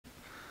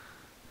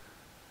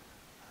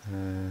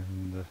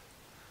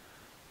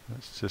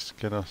Let's just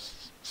get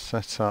us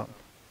set up.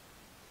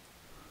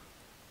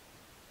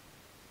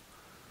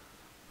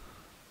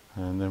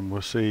 And then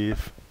we'll see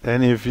if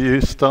any of you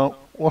start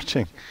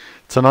watching.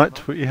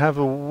 Tonight we have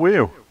a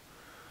wheel.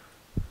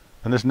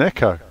 And there's an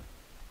echo.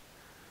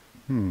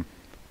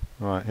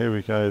 Right, here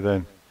we go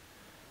then.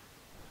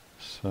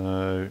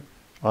 So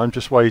I'm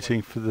just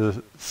waiting for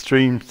the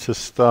stream to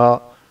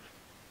start.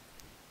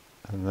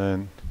 And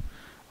then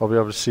I'll be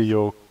able to see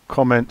your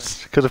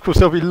comments. Because of course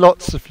there'll be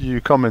lots of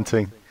you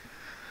commenting.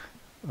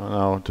 And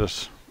I'll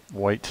just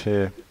wait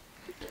here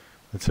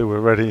until we're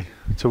ready.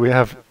 Until we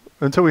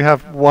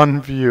have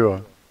one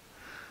viewer.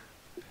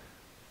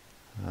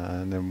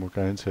 And then we'll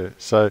go into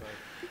it. So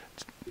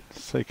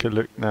let's take a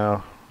look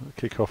now. We'll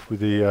kick off with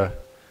the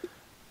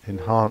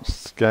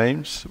enhanced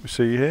games that we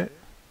see here.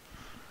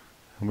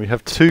 And we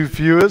have 2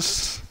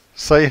 viewers.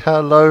 Say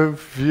hello,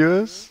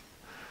 viewers.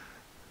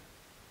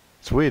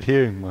 It's weird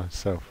hearing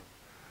myself.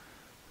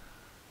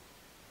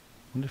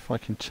 I wonder if I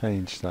can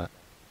change that.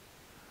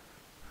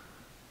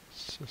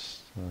 Let's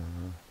just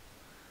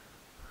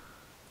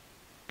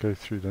go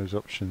through those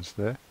options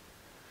there.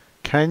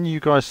 Can you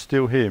guys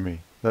still hear me?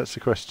 That's the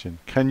question.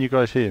 Can you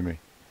guys hear me?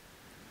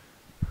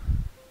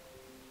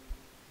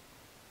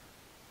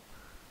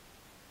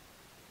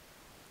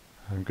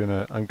 I'm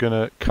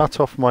gonna cut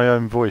off my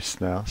own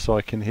voice now so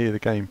I can hear the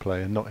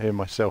gameplay and not hear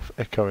myself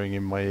echoing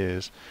in my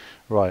ears.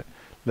 Right,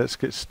 let's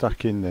get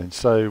stuck in then.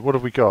 So what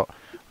have we got?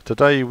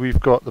 Today we've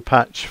got the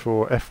patch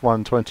for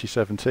F1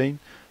 2017.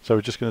 So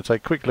we're just going to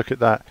take a quick look at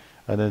that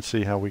and then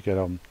see how we get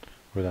on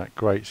with that.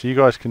 Great. So you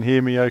guys can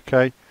hear me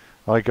okay?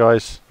 Hi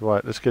guys.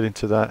 Right, let's get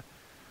into that.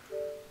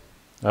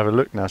 Have a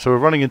look now. So we're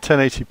running in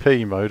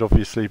 1080p mode,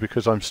 obviously,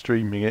 because I'm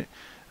streaming it.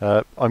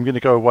 I'm going to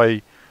go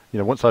away. You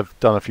know, once I've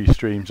done a few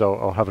streams,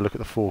 I'll have a look at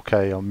the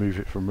 4K. I'll move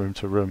it from room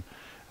to room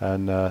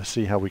and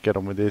see how we get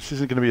on with this. This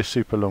isn't going to be a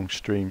super long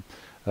stream.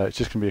 It's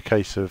just going to be a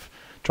case of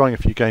trying a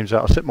few games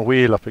out. I'll set my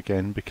wheel up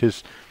again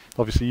because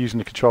obviously using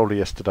the controller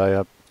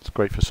yesterday, it's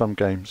great for some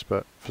games,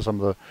 but for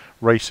some of the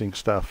racing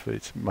stuff,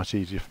 it's much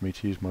easier for me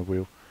to use my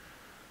wheel.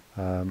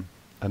 And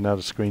now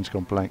the screen's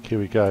gone blank. Here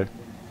we go.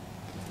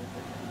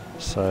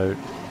 So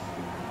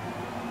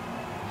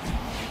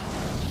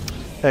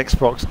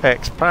Xbox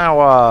X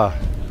Power.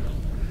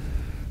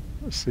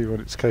 Let's see what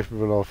it's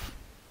capable of.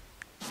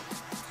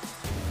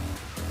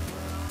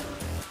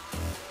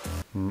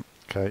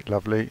 Okay,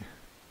 lovely.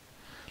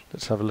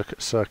 Let's have a look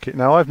at circuit.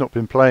 Now, I've not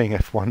been playing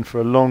F1 for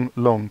a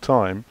long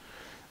time,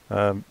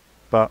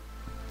 but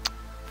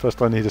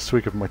first I need a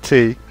swig of my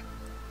tea.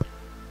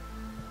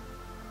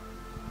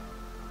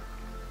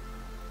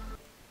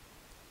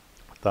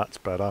 That's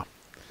better.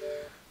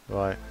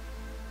 Right.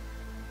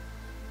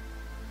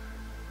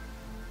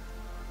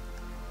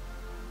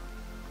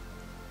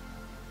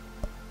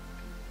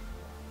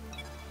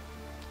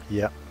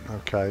 Yep,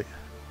 okay.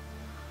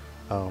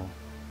 Oh.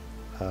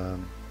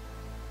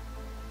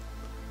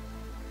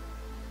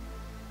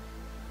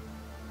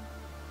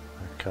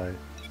 Okay.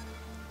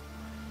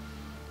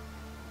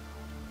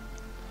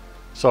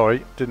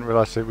 Sorry, didn't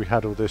realise that we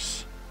had all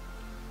this.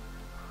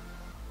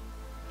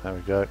 There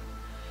we go.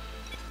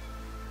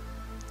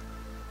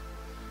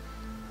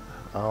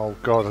 Oh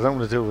god, I don't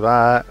want to deal with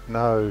that.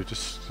 No,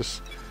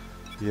 just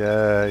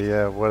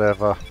yeah,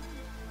 whatever.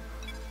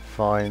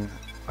 Fine.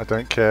 I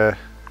don't care.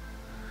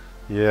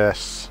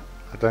 Yes,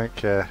 I don't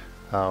care.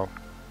 Oh.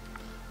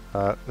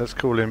 Let's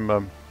call him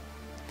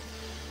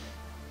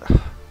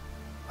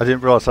I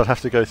didn't realise I'd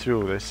have to go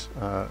through all this.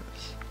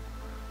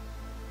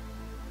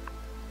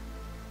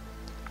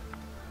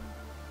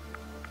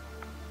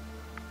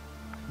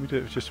 We do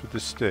it just with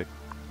this stick.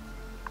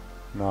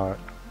 No,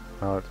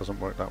 it doesn't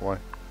work that way.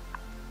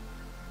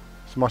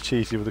 It's much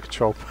easier with the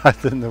control pad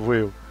than the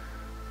wheel.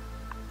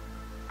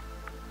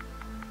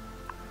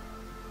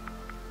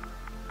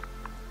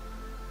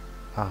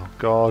 Oh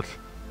god.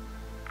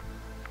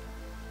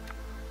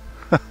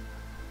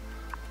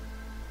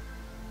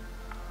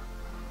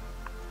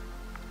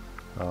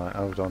 Alright,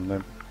 hold on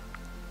then.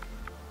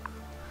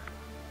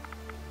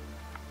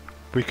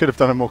 We could have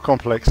done a more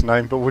complex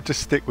name, but we'll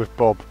just stick with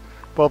Bob.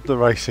 Bob the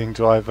racing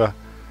driver.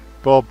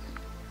 Bob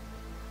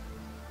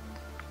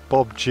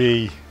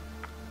G.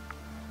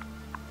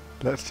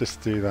 Let's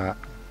just do that.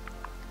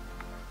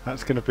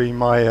 That's going to be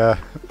my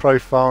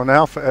profile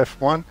now for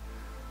F1.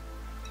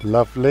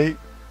 Lovely.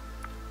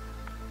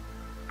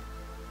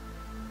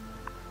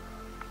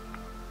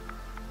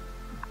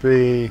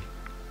 B.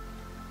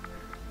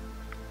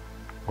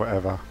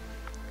 Whatever.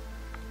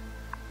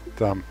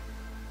 Done.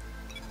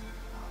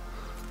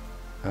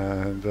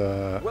 And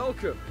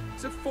welcome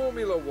to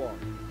Formula One.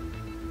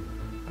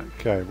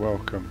 Okay,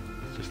 welcome.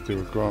 Let's just do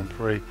a Grand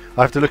Prix.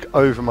 I have to look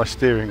over my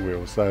steering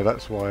wheel, so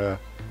that's why.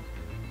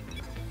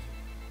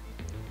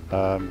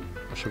 What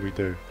should we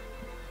do?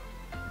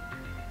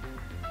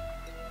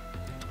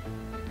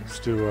 Let's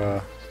do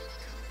a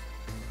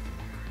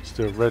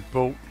Red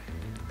Bull.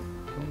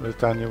 Oh, there's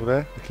Daniel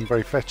there, looking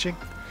very fetching.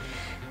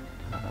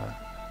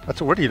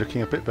 That's already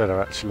looking a bit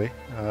better, actually.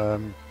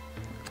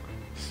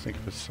 Let's think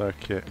of a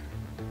circuit.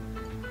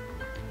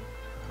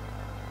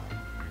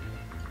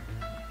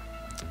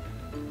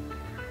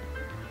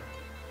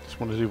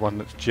 want to do one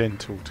that's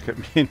gentle to get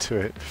me into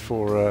it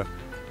before.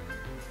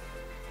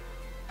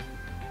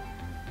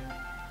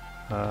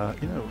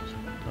 You know,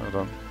 hold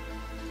on.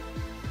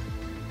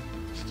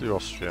 Let's do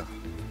Austria.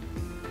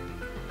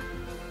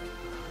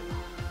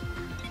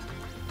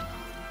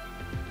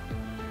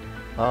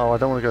 Oh, I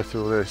don't want to go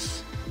through all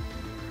this.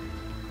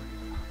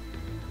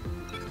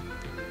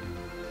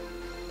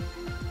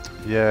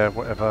 Yeah,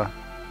 whatever.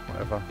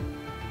 Whatever.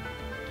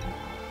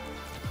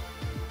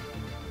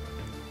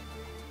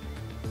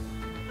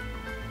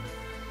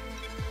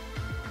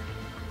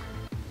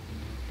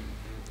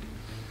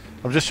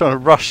 I'm just trying to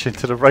rush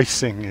into the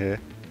racing here.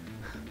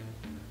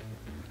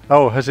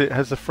 Oh, has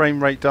the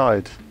frame rate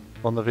died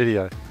on the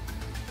video?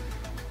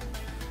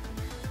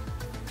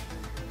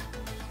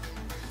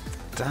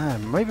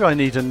 Damn, maybe I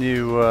need a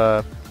new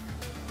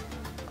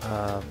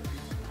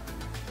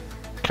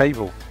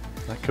cable.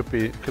 That could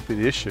be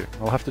the issue.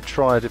 I'll have to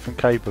try a different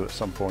cable at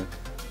some point.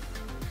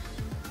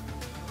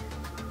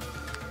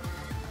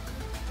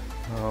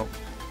 Oh.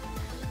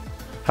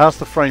 How's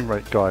the frame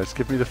rate, guys?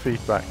 Give me the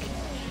feedback.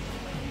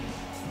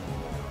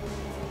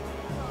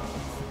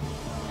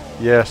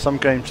 Yeah, some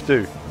games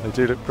do. They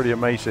do look pretty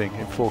amazing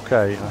in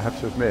 4K, I have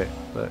to admit.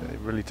 But it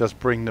really does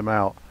bring them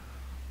out.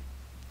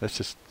 Let's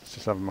just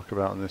have a muck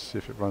about on this, see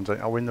if it runs out.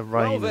 Oh, in the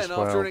rain as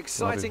well. After an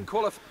exciting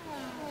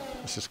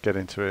let's just get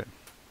into it.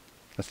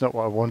 That's not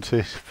what I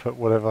wanted, but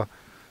whatever.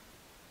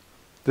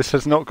 This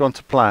has not gone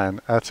to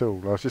plan at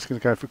all. I was just going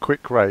to go for a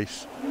quick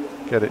race,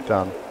 get it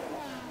done.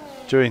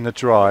 During the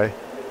dry.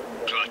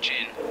 Clutch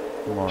in.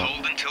 Come on.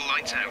 Hold until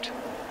lights out.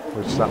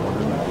 Which is that one,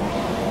 isn't it?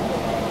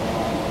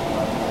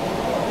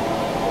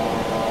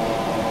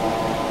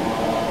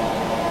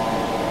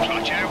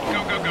 Clutch out.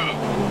 Go, go, go.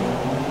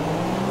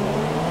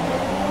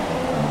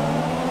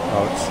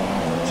 Oh,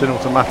 it's in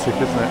automatic,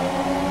 isn't it?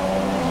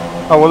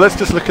 Oh well, let's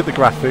just look at the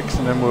graphics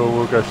and then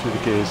we'll go through the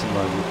gears in a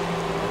moment.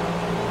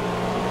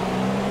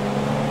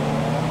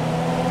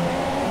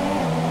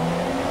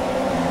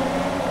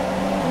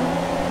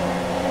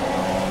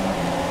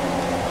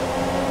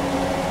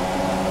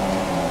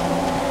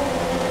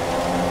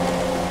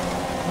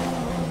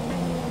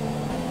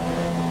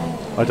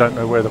 I don't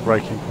know where the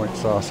braking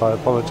points are, so I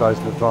apologise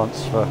in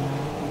advance for.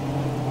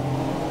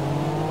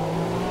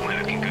 We're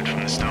looking good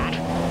from the start.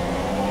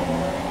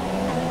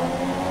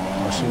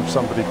 I assume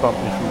somebody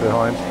bumped me from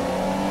behind.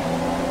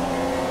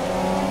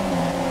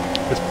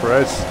 It's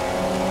Perez.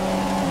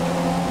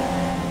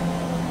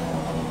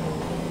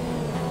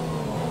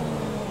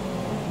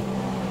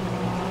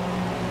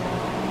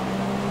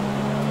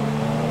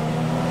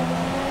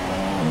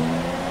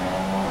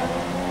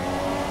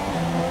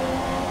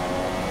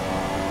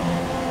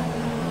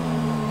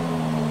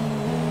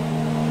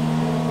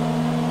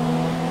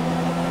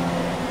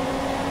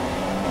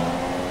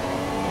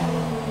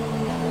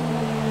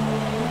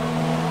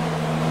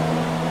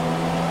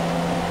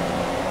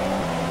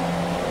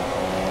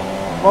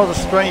 Rather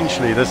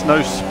strangely, there's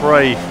no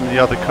spray from the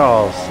other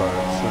cars, so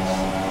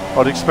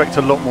I'd expect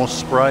a lot more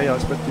spray. I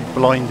expect to be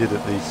blinded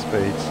at these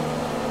speeds.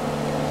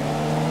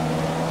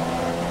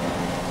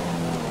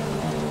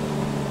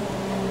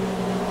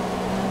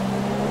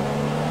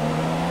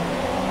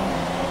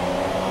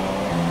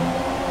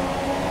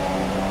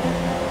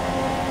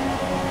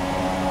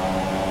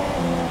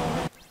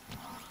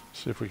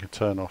 See if we can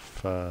turn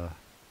off. What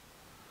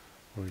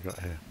have we got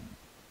here?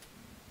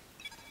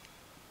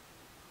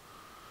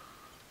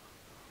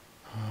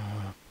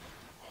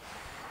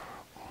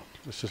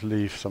 Let's just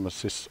leave some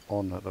assists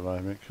on at the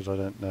moment because I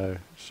don't know.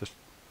 It's just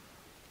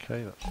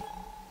okay. That's.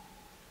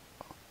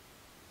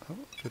 Oh,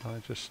 did I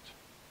just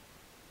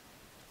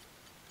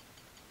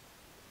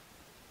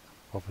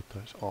bothered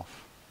those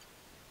off?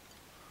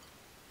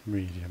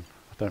 Medium.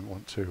 I don't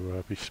want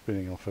to be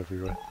spinning off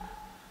everywhere.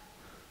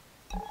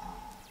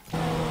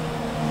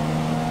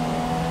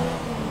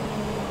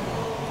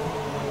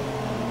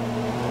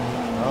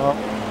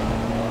 Oh.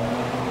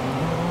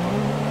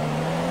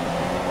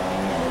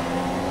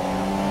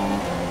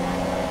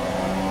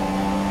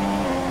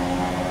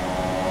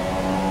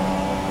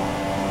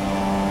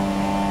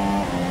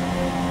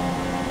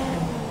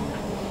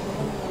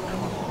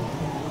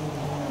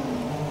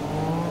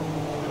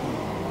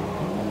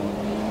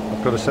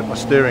 I've got to set my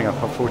steering up,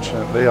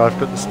 unfortunately. I've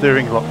got the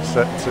steering lock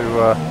set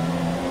to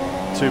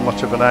too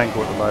much of an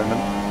angle at the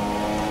moment.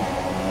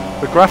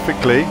 But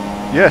graphically,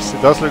 yes,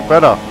 it does look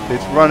better.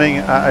 It's running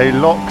at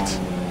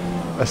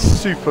a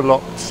super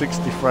locked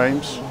 60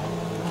 frames.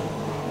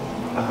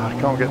 I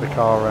can't get the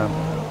car around.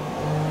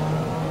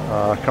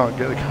 I can't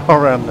get the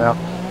car around now.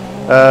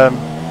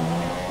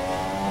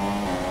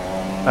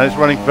 And it's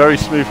running very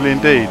smoothly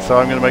indeed, so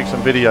I'm going to make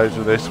some videos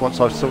of this once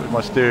I've sorted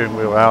my steering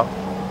wheel out.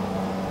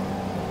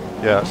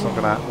 Yeah, it's not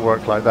going to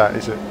work like that,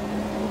 is it?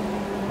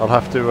 I'll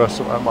have to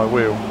sort out my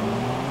wheel.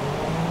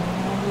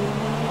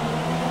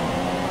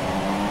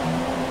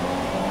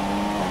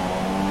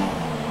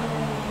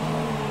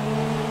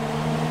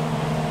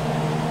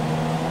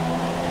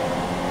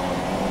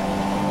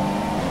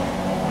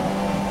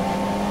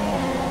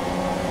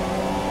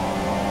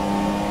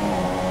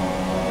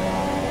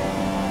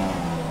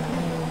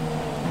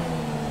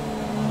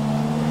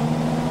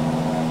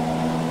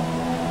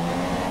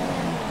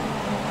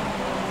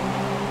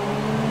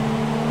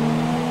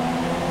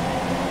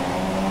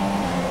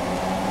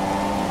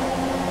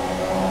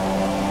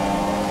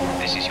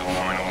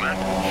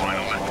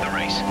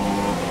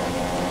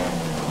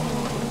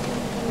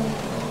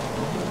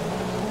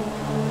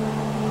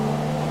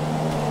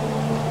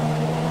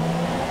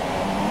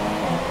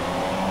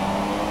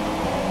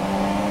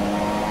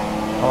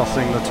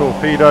 passing the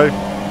torpedo.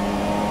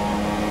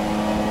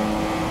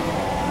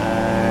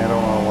 And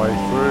on our way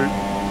through.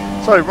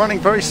 So running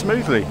very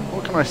smoothly.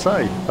 What can I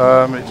say?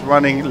 It's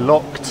running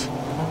locked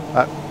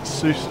at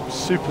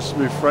super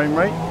smooth frame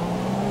rate.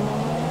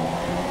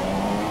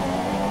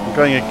 I'm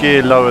going a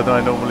gear lower than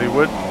I normally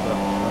would, but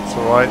that's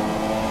alright.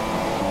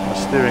 My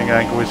steering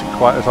angle isn't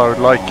quite as I would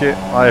like it.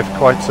 I have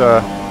quite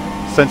a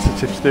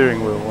sensitive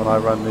steering wheel when I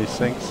run these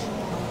things.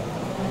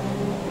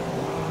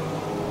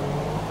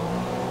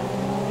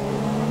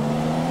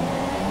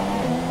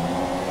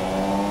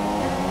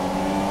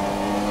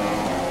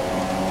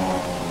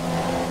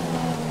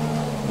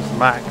 There's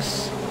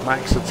Max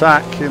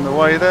attack in the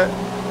way there.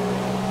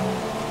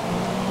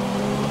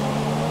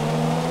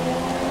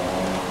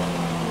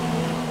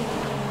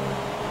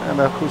 And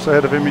of course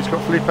ahead of him he's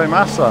got Felipe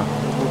Massa,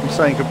 who we'll be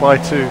saying goodbye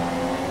to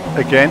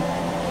again.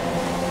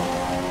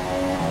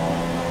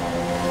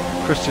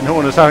 Christian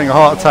Horner's having a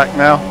heart attack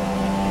now.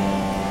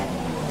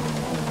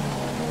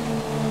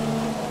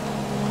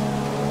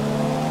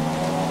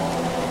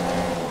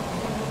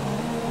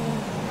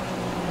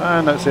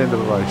 And that's the end of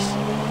the race.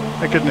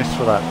 Thank goodness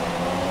for that.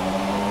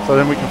 So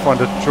then we can find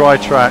a dry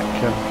track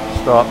and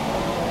start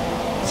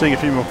seeing a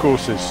few more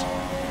courses.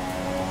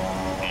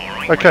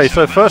 Okay,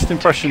 so first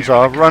impressions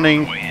are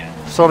running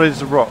solid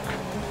as a rock.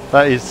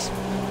 That is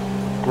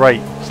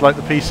great. It's like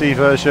the PC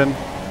version.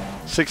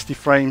 60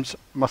 frames,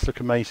 must look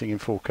amazing in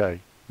 4K.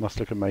 Must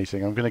look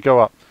amazing. I'm going to go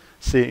up,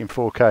 see it in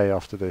 4K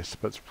after this,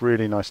 but it's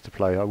really nice to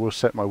play. I will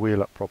set my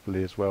wheel up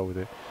properly as well with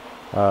it.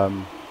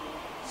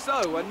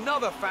 So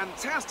another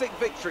fantastic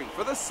victory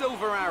for the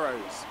Silver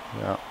Arrows.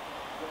 Yeah.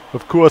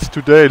 Of course,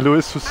 today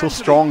Lewis was so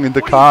strong in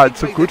the car.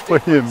 It's so good for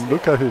him.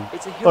 Look at him.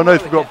 Oh no,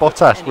 we've got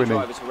Bottas winning.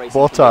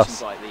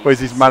 Bottas. Well, he's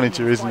his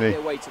manager, isn't he?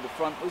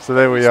 So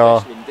there we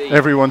are.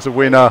 Everyone's a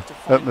winner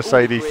at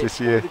Mercedes this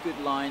year.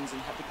 Good lines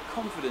and have the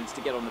confidence to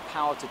get on the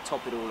power to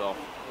top it all off.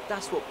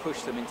 That's what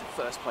pushed them into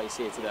first place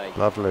here today.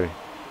 Lovely.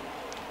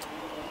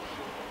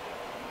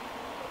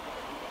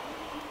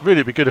 Really,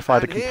 it'd be good if I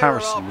had a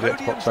comparison with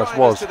Xbox as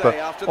was,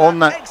 but on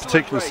that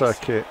particular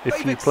circuit,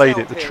 if you played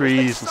it, the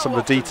trees and some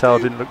of the detail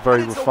didn't look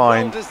very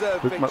refined.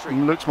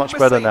 Looks much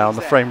better now, and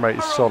the frame rate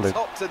is solid.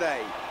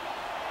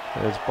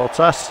 There's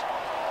Bottas.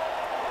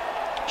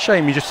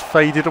 Shame he just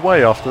faded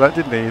away after that,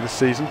 didn't he, this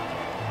season?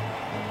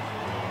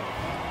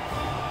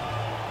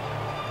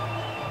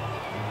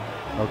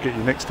 I'll get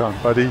you next time,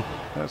 buddy.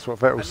 That's what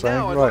Vettel's saying.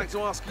 Now I'd right. like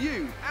to ask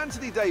you,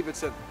 Anthony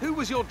Davidson, who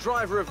was your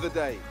driver of the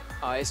day?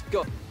 It's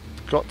got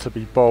to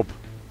be Bob.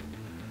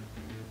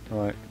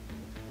 Right.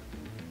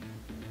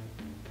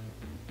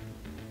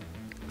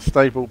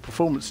 Stable,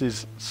 performance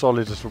is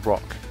solid as a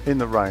rock in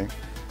the rain.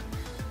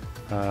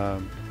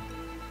 Oh,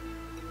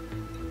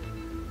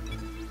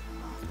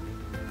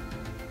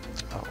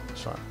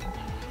 sorry.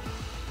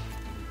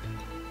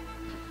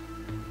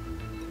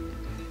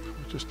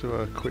 We'll just do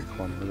a quick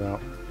one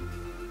without.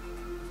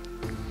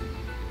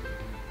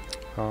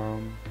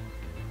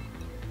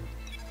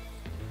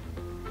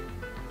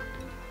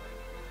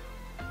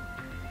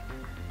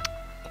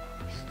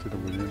 To the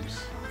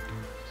Williams.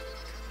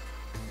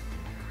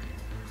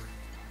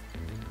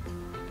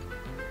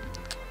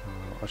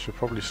 I should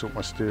probably sort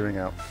my steering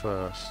out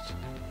first.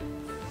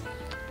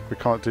 We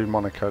can't do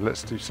Monaco.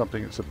 Let's do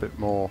something that's a bit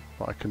more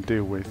that I can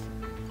deal with.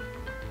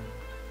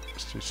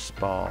 Let's do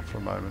Spa for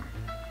a moment.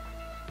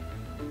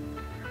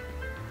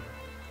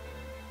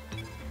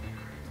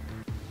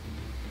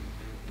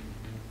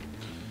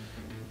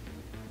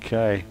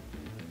 Okay.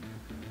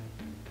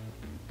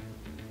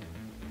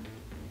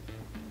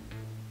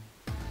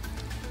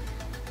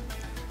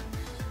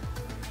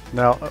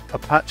 Now, a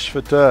patch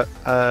for dirt,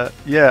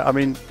 yeah, I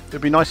mean,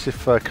 it'd be nice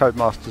if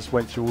Codemasters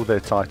went through all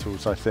their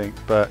titles, I think,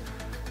 but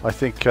I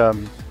think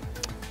we'll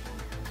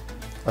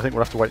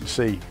have to wait and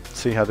see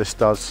how this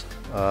does,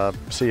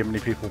 see how many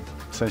people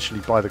essentially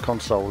buy the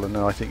console, and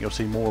then I think you'll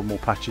see more and more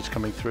patches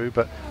coming through,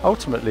 but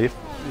ultimately,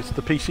 it's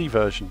the PC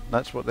version.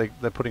 That's what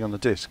they're putting on the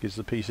disc, is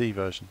the PC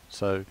version,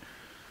 so,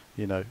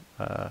 you know,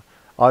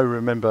 I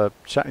remember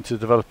chatting to the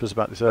developers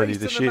about this earlier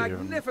this year,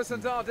 and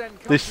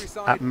this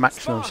at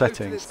maximum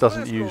settings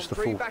doesn't use the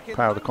full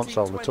power of the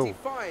console at all.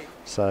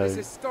 So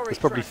there's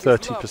probably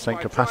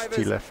 30%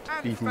 capacity left,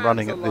 even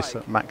running at this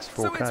at max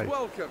 4K.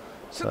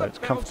 So it's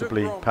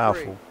comfortably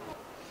powerful.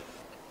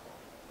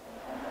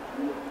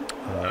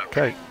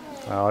 Okay,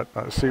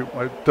 let's see.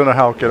 I don't know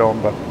how I'll get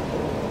on, but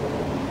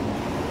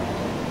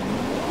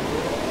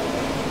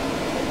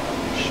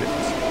shit.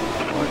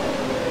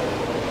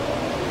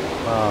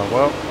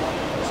 Well.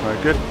 No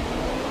good.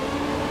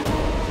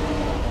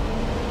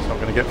 It's not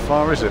going to get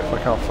far, is it, if I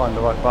can't find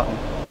the right button?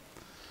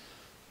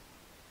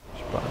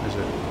 Which button is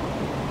it?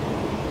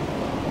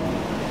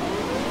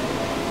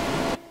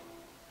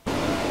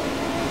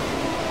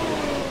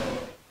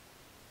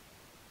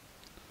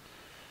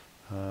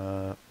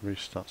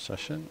 Restart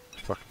session.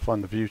 If I can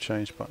find the view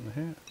change button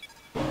here.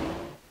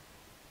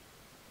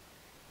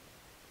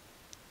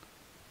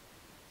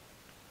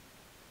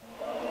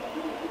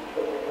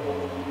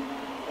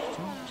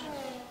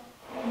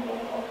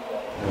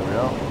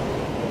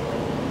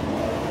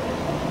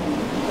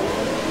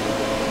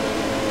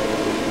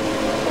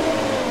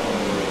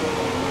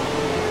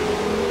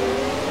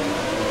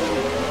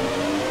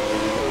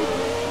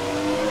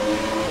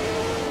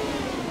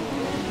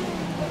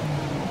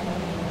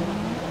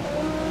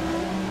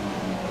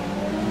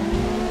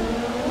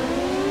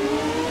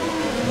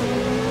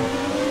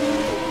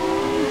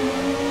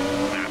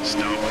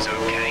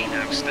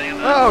 Stay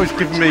alert. Oh, he's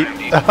giving me. Around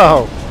you.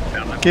 Oh,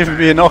 That looks giving bad.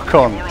 me a knock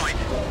on. You all right?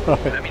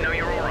 Right. Let me know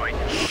you're all right.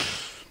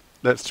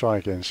 Let's try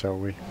again, shall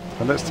we?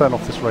 And let's turn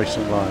off this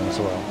racing line as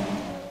well.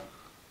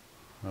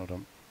 Hold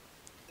on.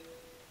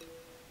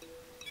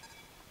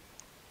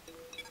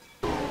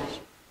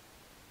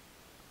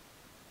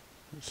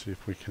 Let's see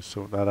if we can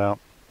sort that out.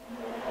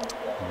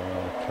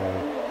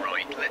 Okay.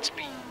 Right, let's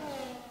be.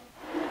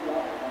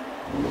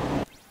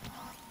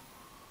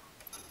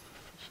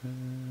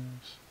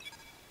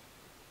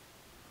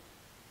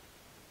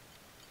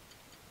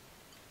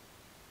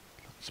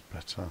 That's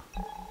better.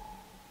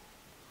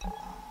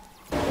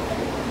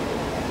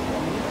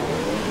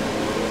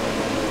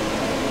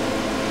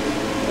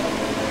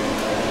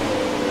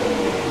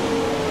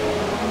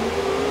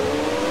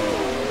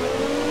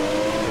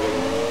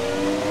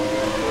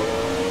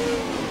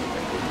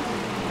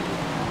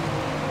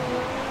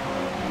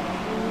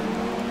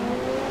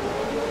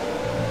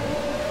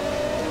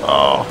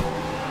 Oh,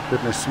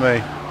 goodness me. All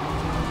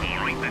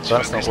right, let's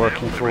That's focus not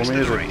working now for the rest me,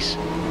 of is the it? race.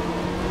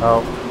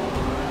 Oh,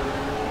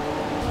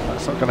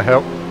 that's not going to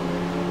help.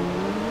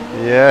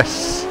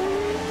 Yes,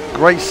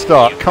 great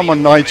start. Come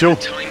on, Nigel.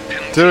 Time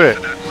penalty Do it.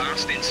 for that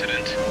last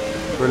incident.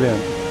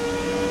 Brilliant.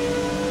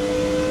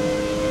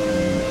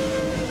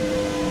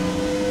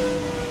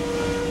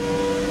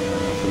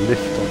 The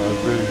lift on our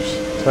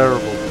roofs,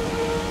 terrible.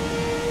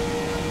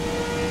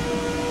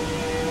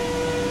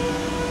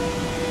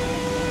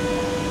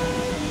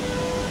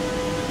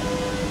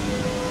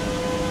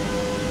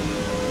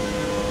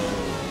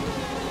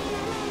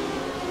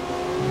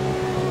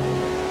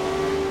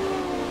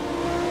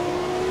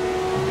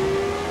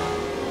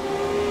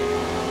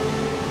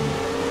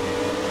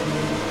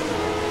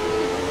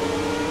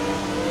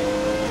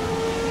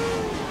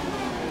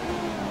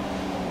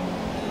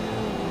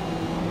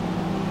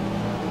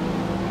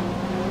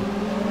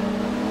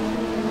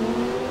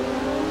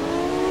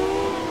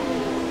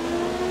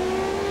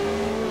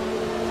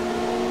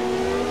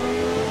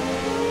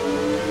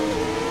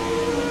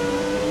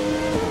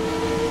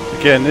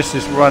 Again, this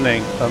is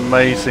running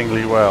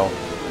amazingly well.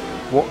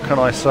 What can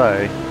I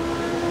say?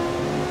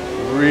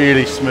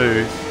 Really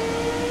smooth.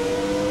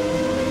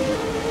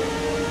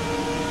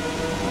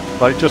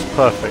 Like just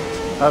perfect.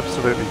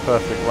 Absolutely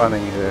perfect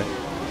running here.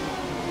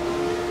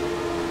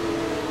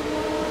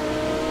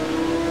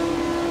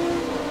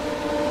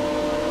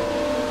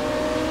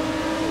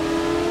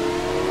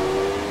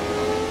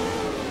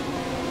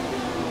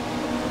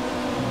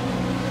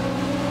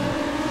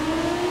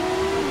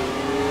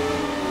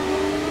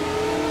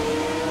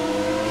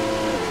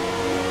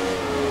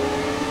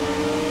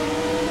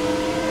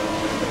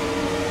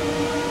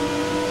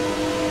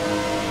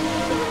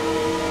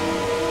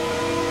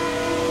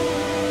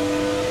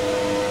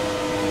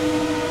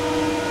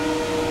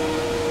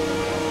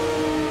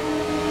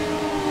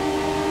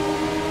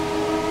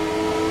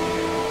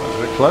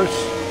 Close.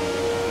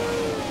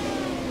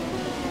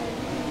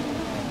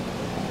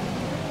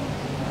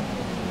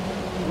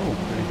 Oh,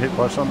 getting hit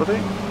by somebody?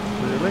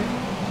 Really?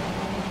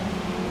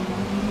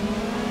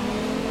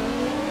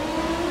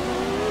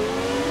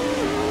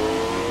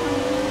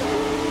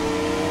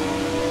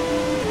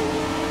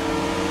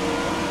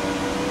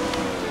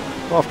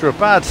 After a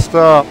bad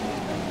start.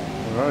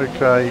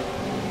 Okay.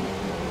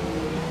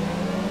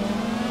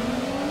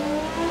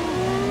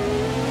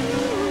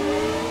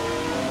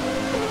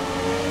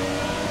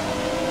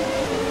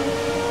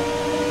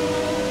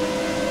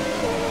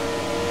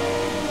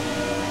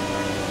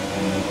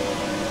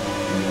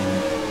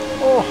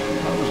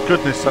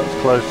 Goodness, that was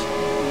close.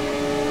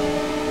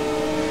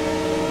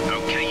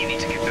 Okay, you need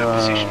to get that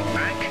position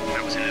back.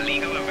 That was an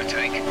illegal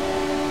overtake.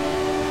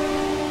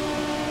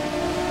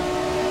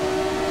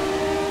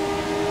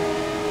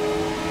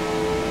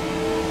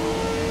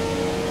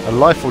 A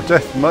life or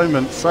death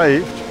moment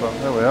saved, but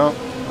there we are.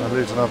 I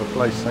lose another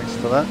place thanks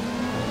to that.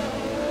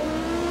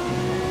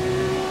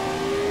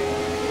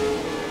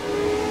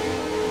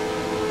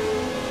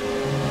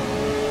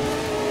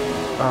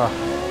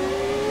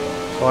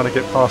 Trying to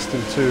get past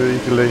him too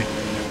eagerly.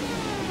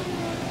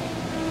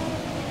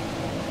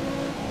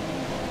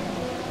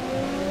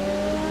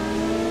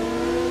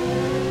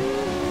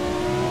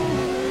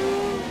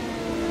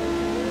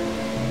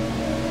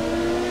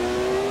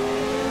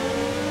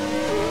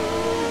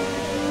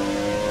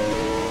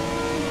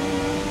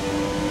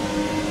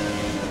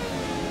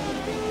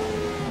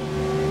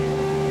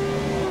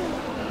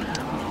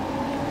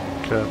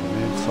 Curve on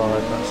the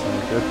inside, that's no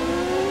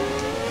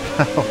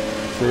good.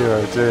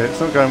 0 dear, it's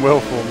not going well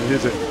for me,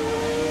 is it?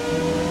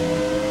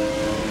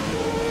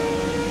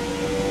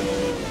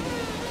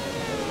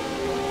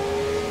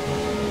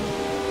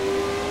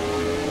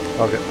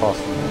 I'll get past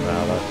them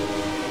now though.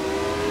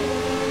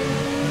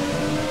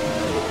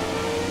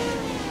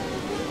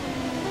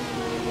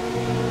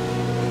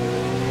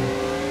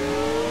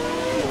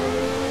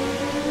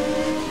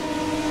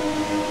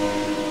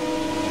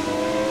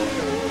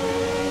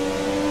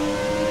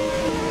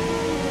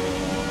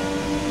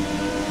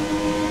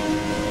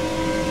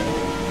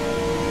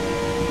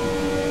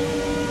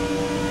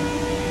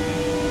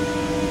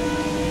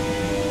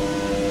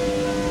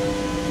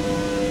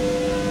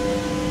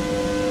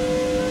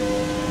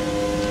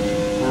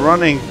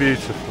 running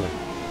beautifully.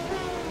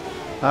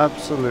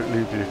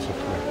 Absolutely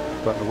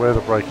beautifully. Don't know where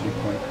the braking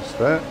point is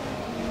there.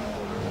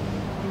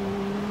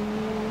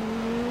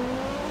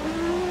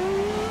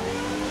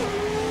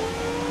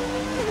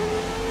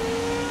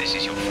 This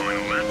is your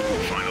final lap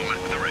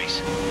of the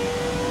race.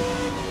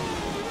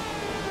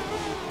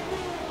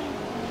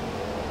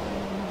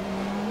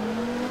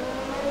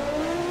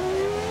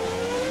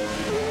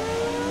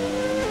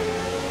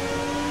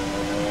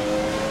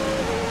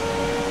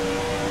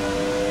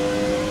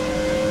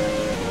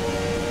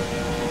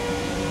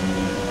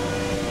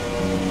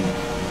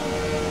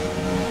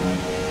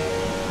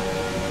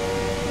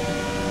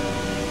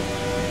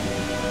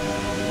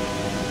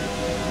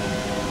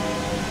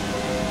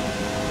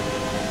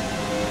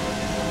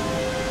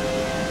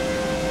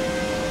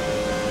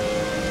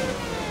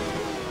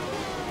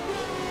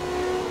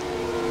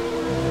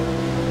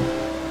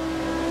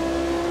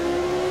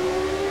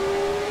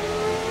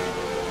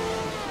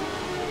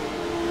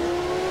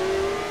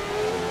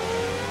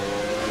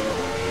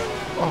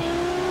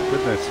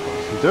 Goodness, what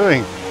is he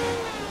doing?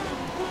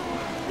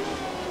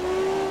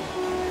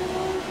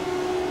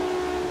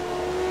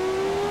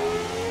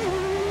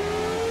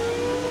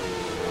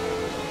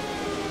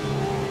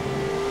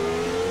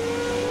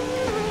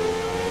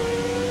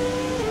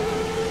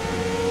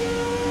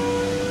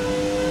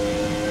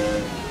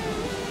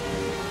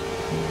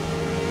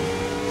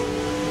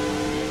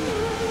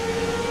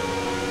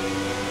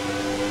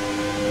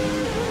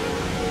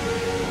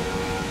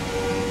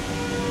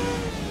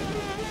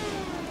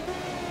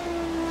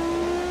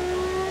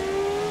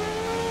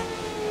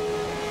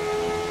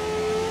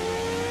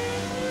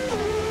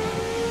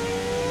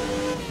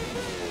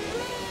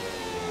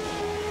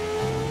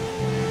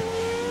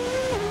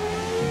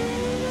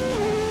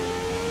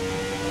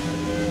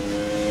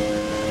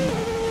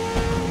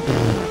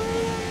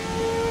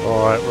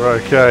 Alright, we're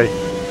okay.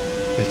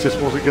 It just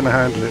wasn't going to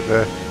handle it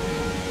there.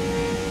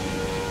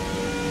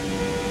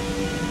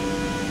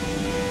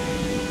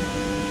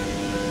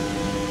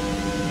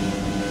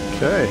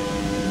 Okay.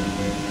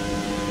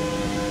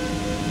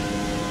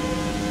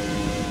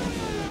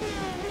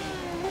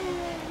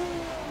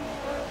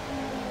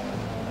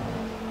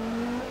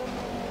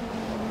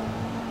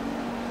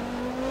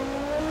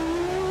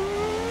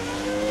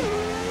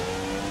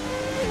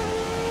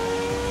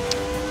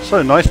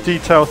 So nice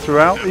detail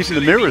throughout. Even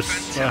the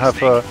mirrors have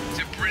a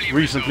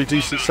reasonably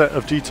decent set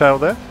of detail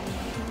there.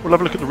 We'll have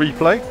a look at the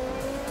replay.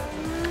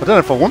 I don't know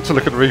if I want to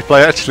look at the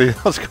replay actually.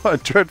 That was quite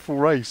a dreadful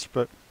race,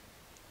 but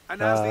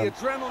And as the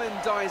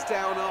adrenaline dies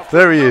down after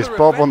there he is, another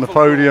Bob on the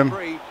eventful podium.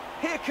 Grand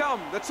Prix, here come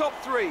the top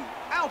three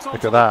out onto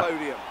Look the at that.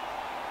 podium.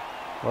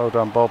 Well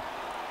done, Bob.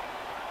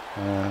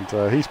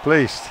 And he's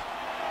pleased.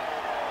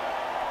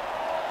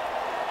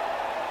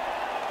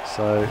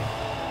 So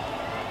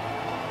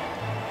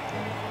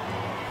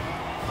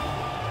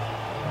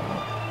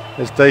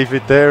there's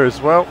David there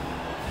as well.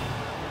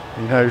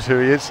 He knows who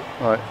he is.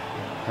 Right.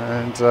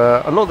 And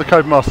a lot of the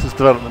Codemasters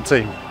development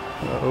team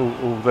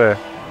all there.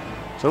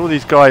 So all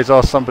these guys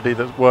are somebody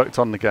that's worked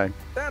on the game.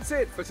 That's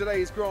it for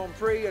today's Grand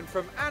Prix, and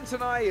from Ant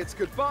and I, it's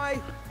goodbye,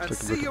 and Take a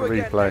see look you at the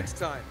again replay. next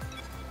time.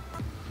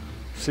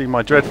 See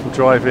my dreadful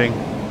driving,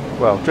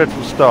 well,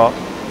 dreadful start.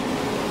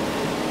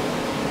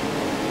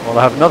 Well,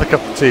 I have another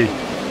cup of tea.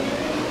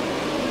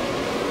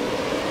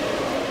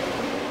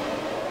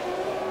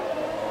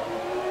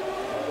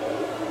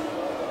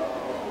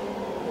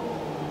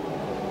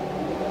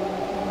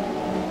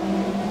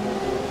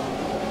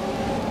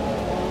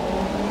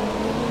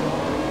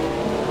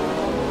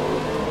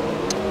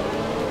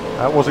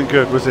 That wasn't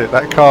good, was it?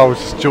 That car was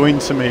just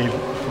joined to me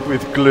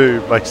with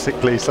glue,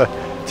 basically, so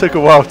it took a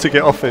while to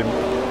get off him.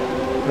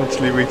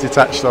 Eventually we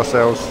detached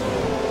ourselves.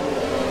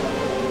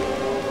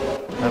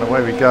 And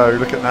away we go,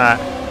 look at that.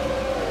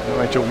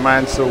 Nigel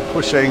Mansell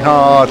pushing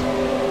hard.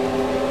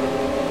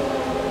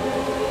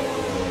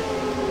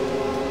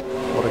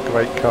 What a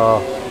great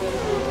car.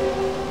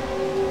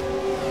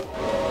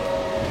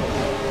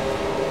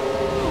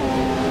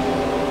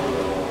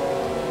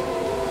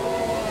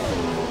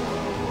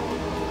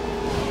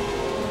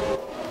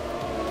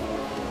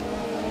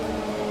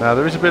 Now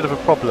there is a bit of a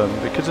problem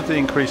because of the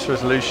increased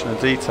resolution and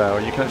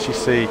detail. You can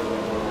actually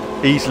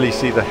easily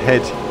see the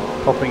head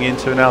popping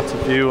into and out of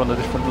view on the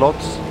different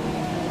lots.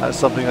 That's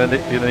something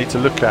that you need to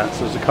look at.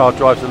 So as the car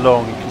drives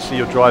along, you can see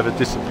your driver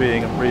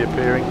disappearing and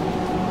reappearing.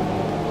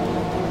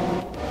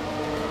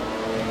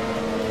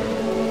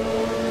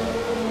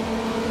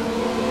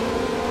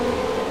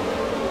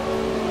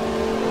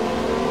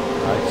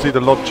 You can see the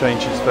log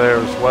changes there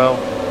as well.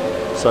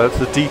 So it's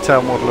the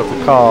detail model of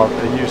the car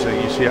they're using.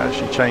 You see it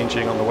actually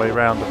changing on the way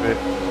round a bit.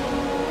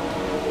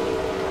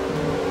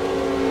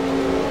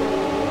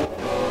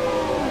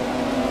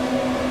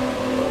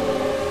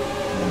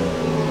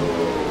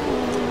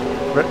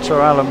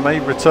 Retro Alan may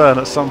return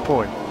at some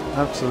point.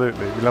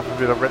 Absolutely, we love a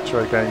bit of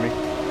retro gaming.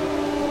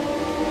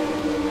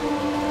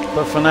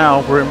 But for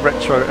now, we're in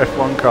retro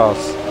F1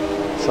 cars.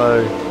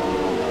 So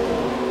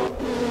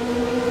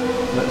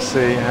let's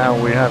see how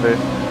we have it.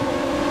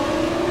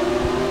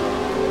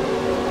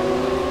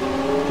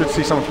 Good to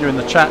see some of you in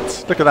the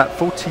chat. Look at that,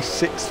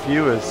 46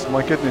 viewers.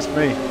 My goodness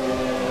me.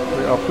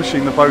 We are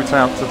pushing the boat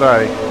out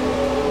today.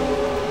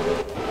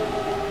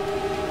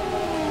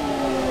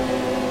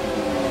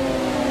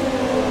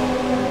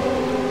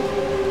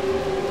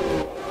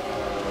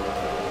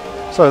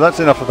 So that's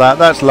enough of that.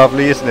 That's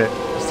lovely, isn't it?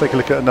 Let's take a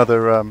look at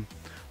another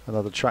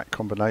another track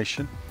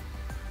combination.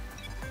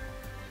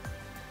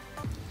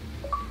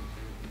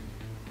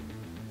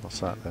 What's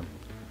that then?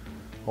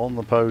 On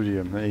the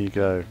podium, there you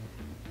go.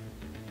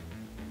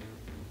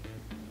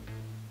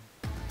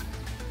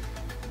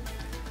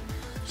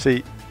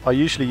 See, I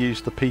usually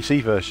use the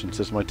PC versions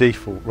as my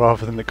default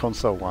rather than the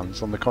console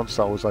ones. On the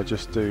consoles I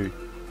just do,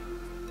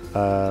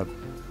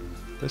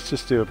 let's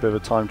just do a bit of a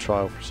time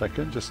trial for a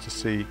second just to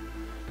see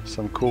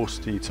some course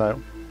detail.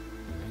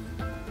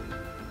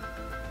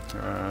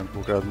 And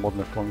we'll go to the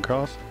modern F1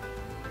 cars.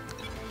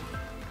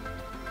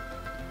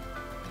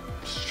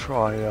 Let's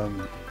try,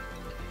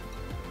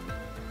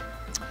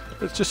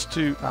 let's just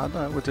do,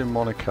 no, we're doing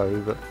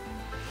Monaco, but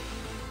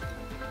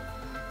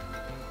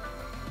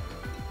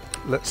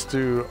let's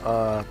do,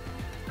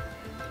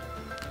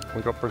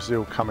 we've got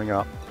Brazil coming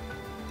up.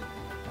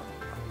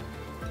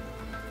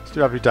 Let's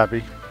do Abu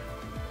Dhabi.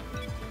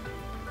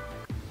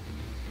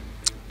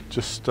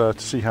 Just to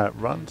see how it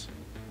runs.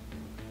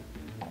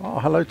 Oh,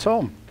 hello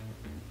Tom.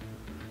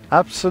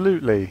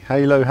 Absolutely,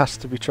 Halo has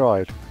to be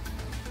tried.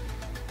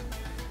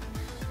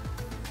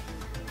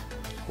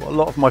 What a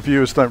lot of my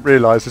viewers don't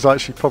realise is I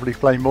actually probably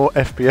play more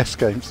FPS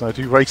games than I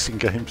do racing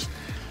games.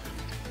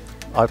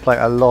 I play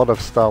a lot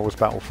of Star Wars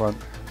Battlefront.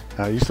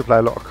 I used to play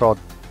a lot of COD.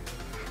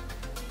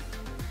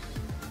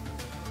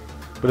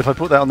 But if I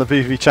put that on the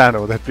VV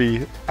channel, there'd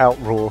be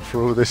outroar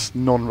for all this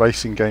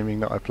non-racing gaming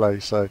that I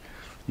play. So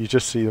you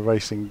just see the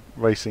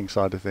racing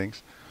side of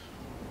things.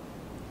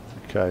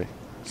 Okay,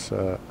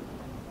 so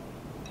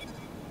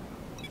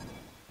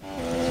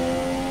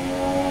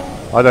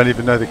I don't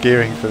even know the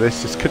gearing for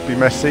this. This could be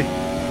messy.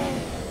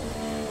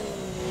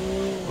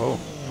 Oh.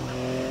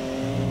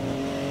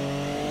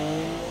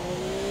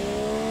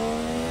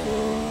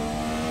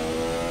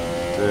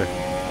 Dear.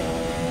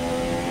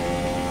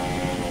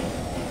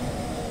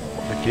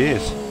 What are the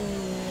gears?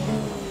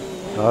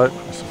 No,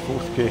 it's a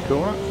fourth gear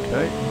corner.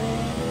 Okay.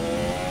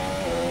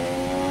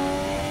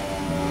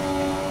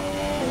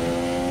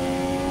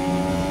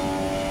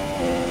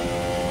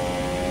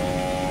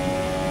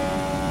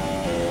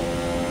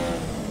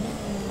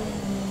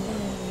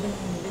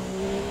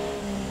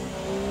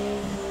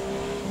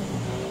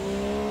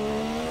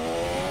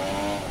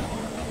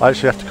 I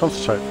actually have to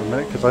concentrate for a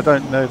minute because I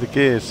don't know the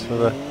gears for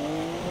the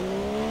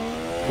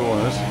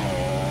corners.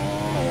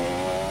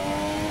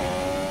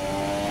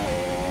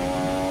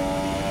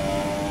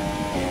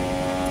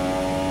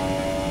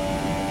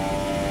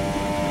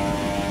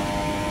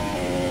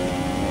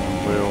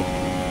 We'll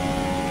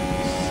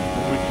see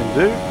what we can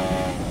do.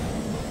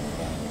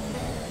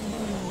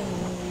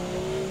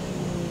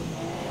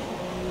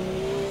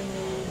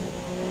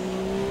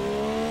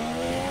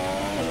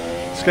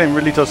 This game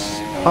really does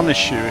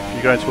punish you if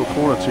you go into a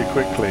corner too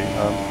quickly.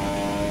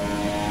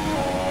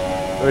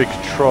 Very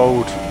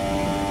controlled.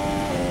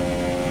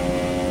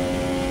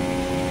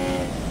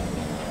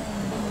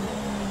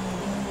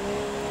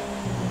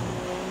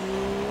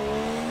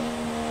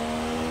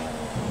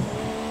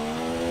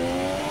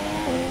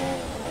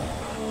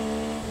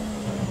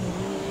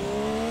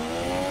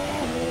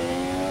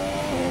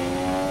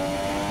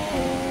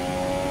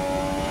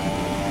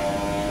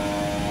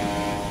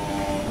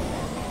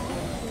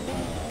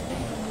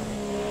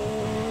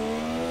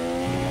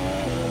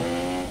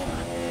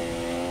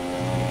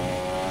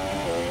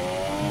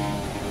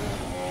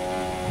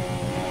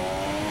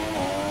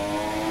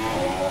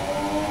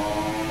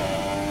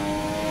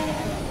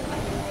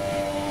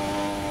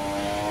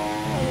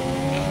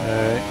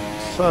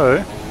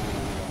 So,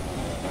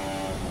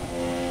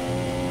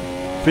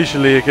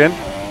 visually again,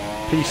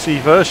 PC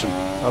version.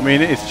 I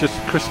mean, it's just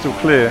crystal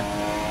clear.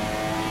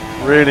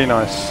 Really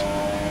nice.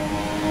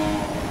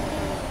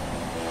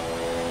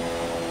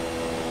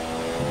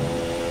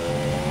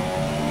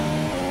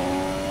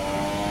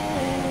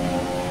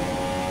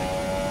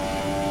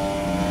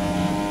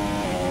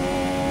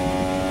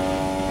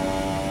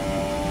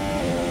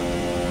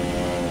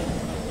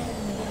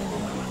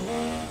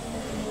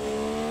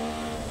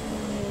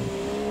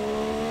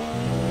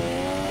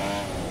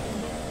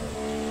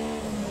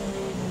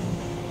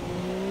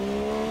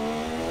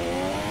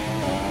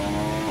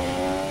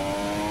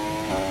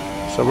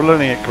 So we're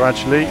learning it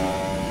gradually.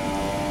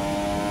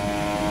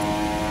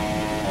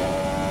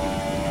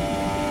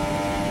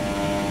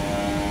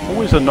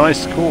 Always a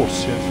nice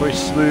course, it's very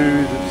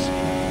smooth, it's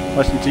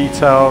nice and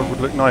detailed, would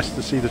look nice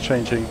to see the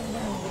changing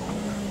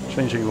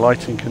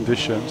lighting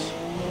conditions.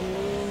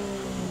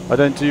 I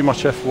don't do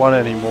much F1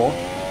 anymore.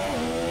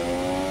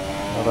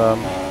 But,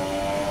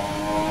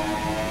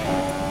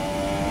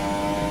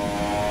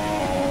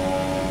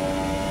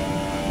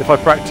 if I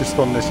practiced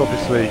on this,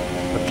 obviously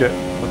I'd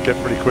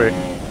get pretty quick.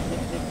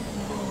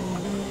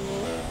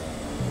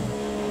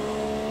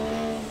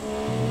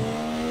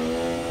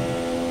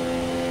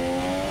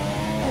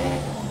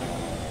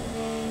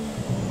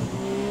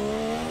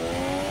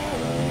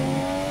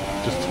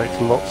 just takes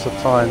lots of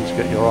time to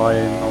get your eye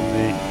in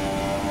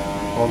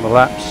on the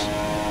laps.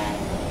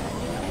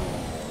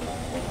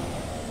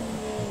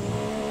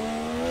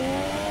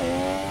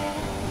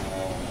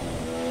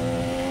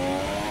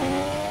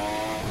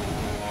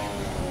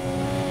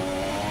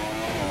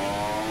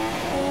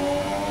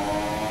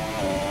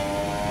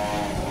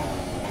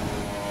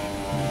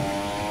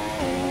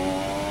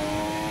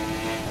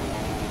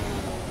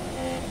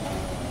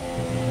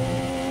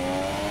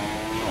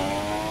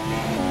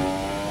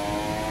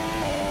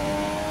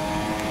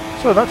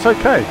 So that's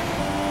okay.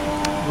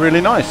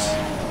 Really nice.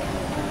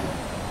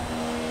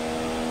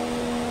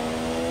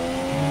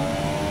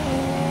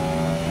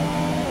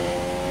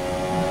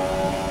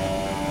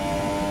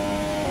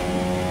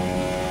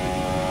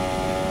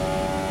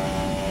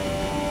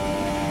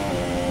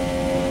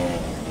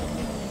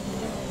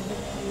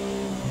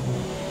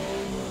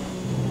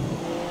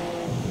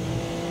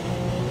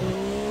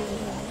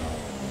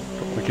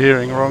 Got the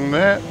gearing wrong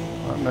there.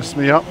 That messed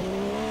me up.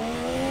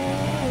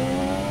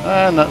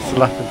 And that's the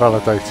lap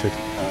invalidated.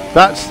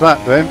 That's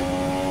that then.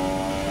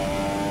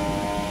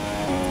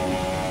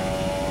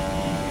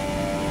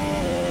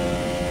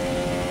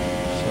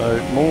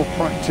 So more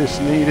practice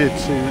needed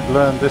to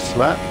learn this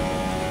lap.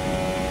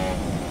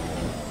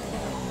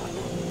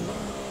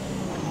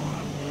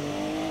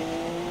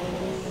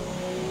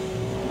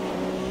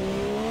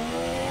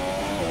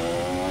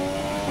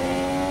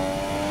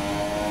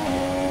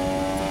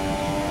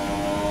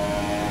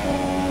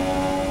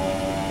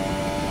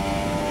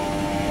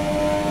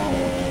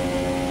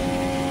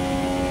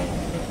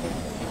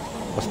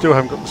 Still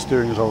haven't got the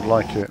steering as I would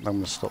like it, and I'm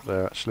going to stop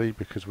there actually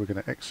because we're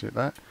going to exit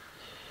that.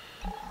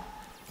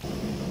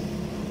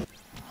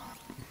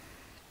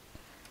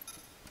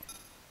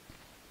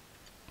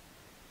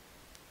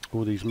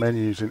 All these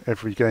menus in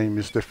every game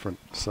is different,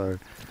 so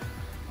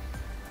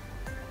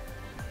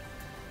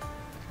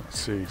let's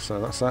see. So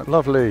that's that.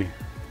 Lovely.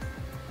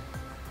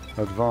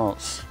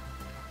 Advance.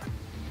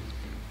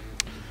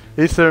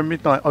 Is there a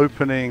midnight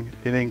opening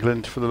in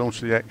England for the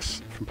launch of the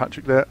X from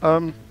Patrick there?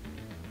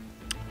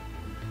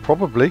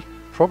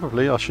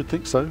 Probably. I should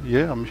think so.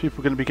 Yeah, I mean,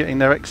 people are going to be getting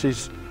their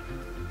X's.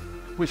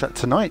 What is that,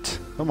 tonight?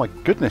 Oh my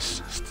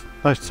goodness!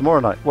 No, it's tomorrow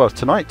night. Well,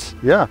 tonight,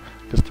 yeah,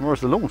 because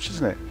tomorrow's the launch,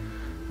 isn't it?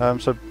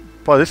 So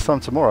by this time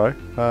tomorrow,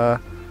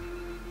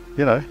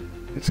 you know,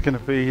 it's going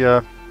to be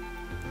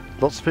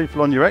lots of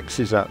people on your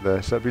X's out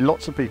there. So there'll be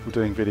lots of people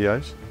doing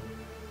videos.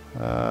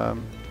 So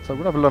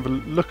we'll have a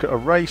look at a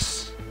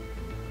race,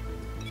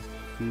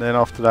 and then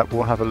after that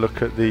we'll have a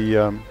look at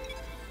the.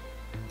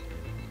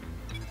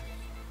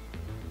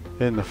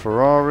 In the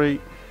Ferrari,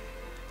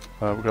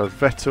 we'll go with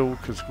Vettel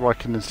because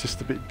Raikkonen's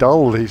just a bit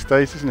dull these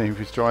days, isn't he, if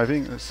he's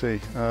driving? Let's see.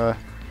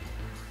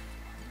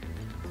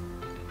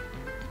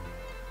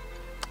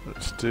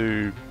 Let's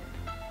do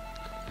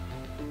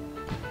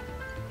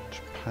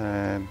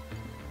Japan.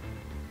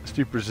 Let's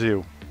do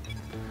Brazil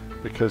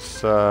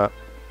because and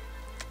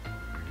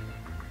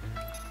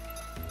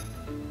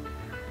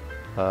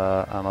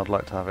I'd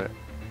like to have it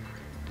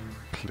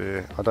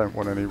clear. I don't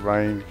want any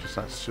rain because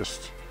that's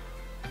just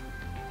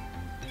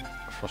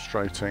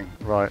frustrating.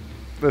 Right,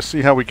 let's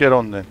see how we get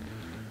on then.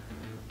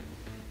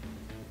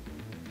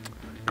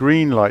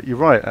 Green light. You're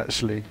right,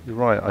 actually. You're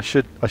right. I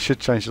should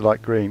change the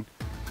light green.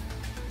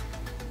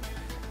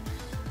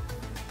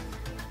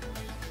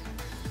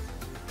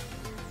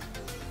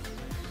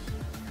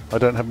 I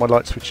don't have my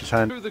light switches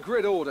handy. Through the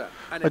grid order,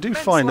 I do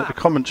find that the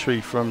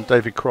commentary from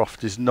David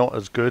Croft is not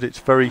as good. It's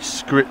very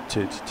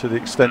scripted to the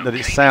extent that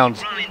it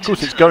sounds. Of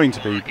course, it's going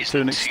to be, but to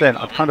an extent,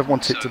 I kind of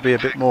want it to be a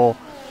bit more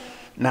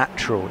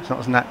natural. It's not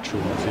as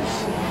natural as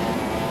his.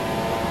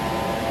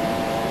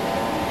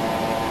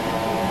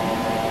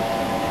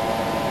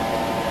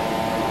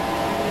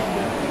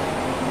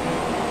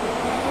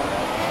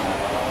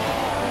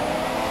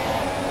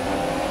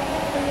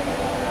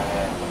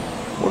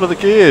 What are the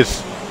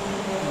gears?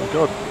 Oh my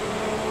god.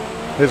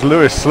 There's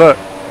Lewis, look.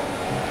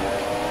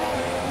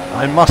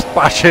 I must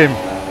bash him.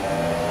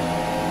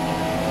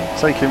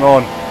 Take him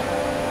on.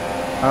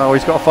 Oh,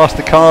 he's got a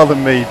faster car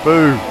than me.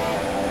 Boo.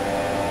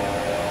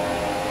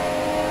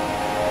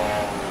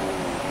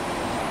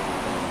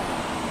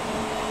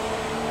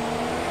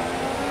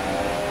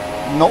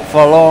 Not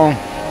for long,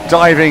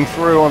 diving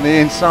through on the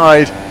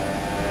inside.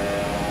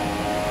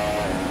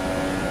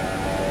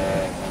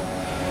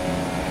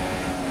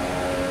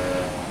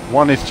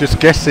 One is just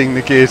guessing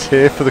the gears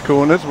here for the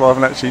corners rather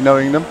than actually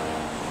knowing them.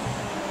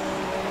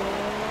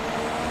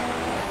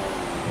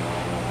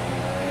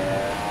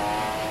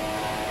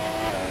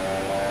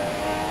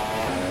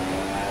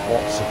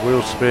 Lots of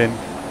wheel spin.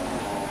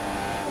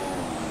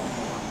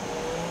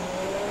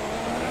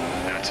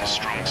 That's a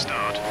strong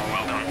start.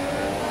 Well done.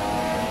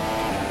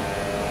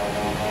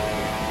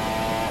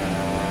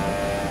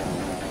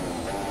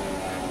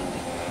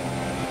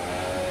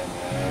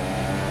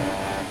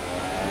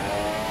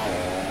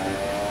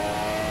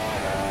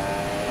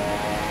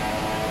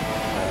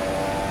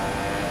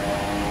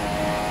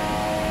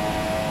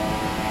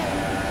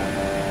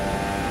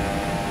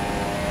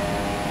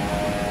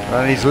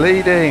 And he's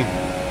leading.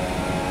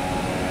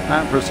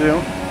 at Brazil.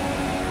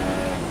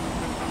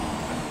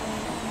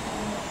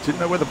 Didn't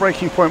know where the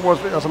braking point was,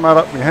 but it doesn't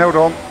matter. We held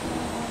on.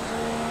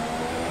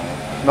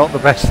 Not the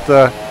best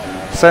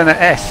Senna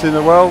S in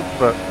the world,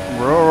 but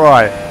we're all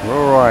right. We're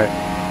all right.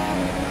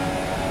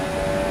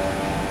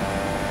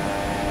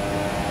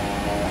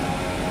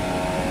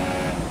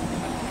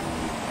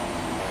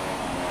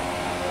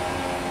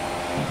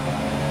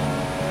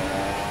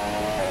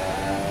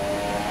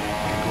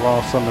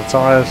 Glass on the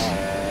tyres.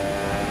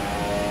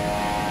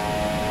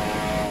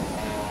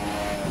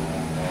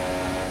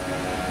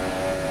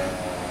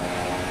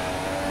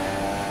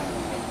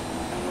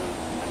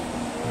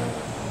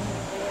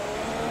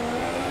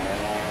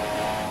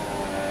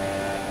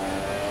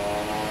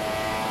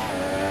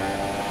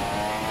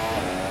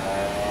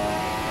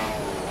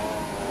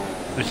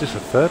 Is this a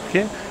third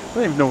gear? I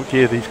don't even know what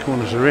gear these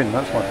corners are in,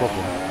 that's my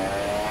problem.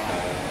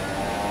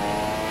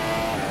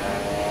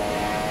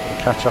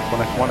 I'll catch up on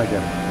F1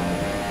 again.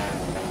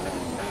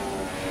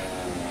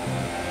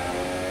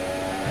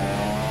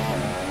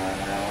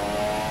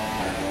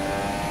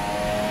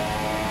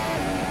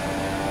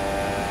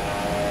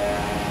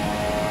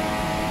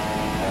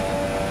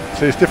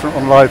 So it's different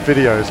on live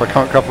videos, I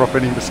can't cover up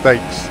any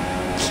mistakes.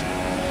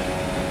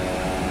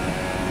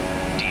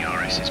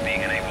 DRS is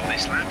being enabled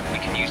this lap. We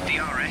can use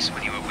DRS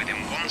when you are within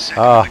 1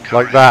 second Ah, of the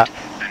car like that. end,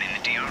 and in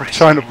the DRS I'm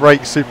trying to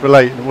brake super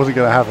late and it wasn't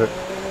going to have it.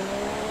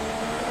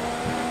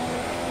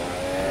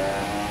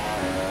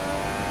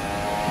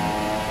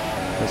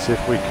 Let's see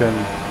if we can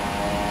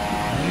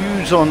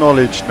use our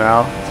knowledge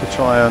now to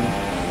try and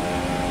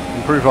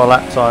improve our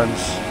lap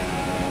times.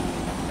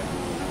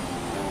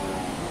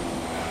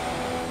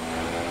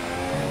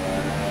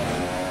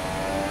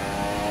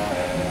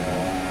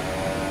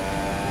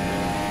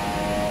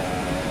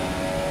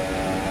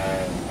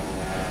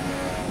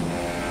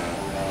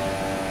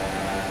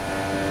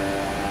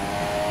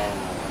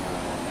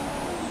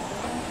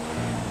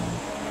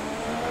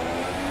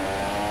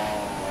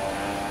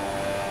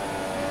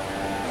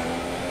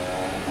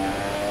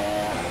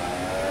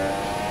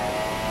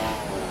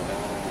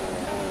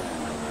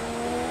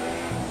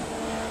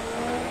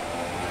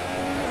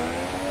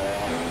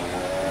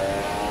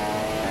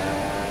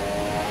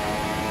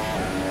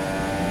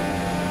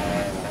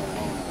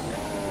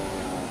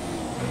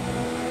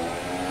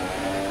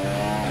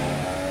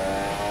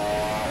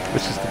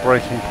 This is the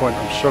braking point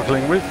I'm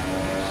struggling with.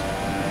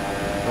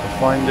 Gotta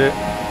find it.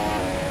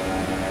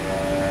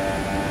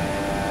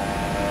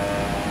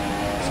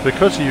 It's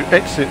because you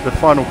exit the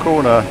final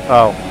corner.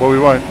 Oh, well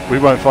we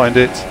won't find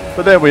it.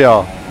 But there we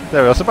are.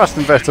 There we are.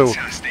 Sebastian Vettel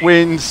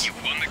wins.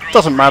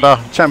 Doesn't matter.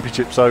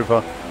 Championship's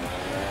over.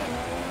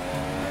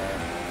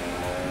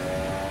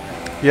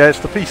 Yeah, it's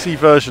the PC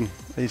version.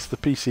 It's the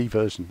PC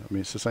version. I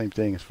mean, it's the same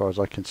thing as far as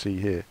I can see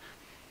here.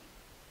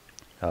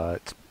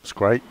 It's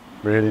great.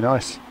 Really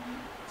nice.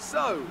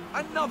 So,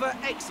 another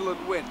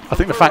excellent win. I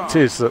think the fact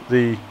is that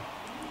the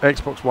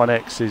Xbox One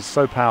X is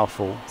so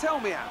powerful Tell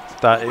me,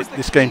 Ant, that what was the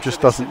this key game to just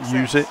this doesn't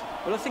success? use it.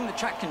 Well, I think the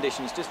track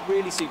conditions just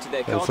really suited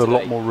their car There's a lot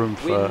today. more room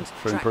for Wind,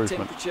 track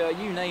improvement. temperature,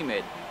 you name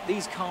it.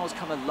 These cars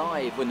come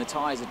alive when the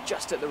tyres are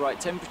just at the right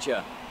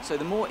temperature. So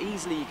the more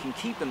easily you can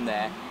keep them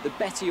there, the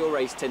better your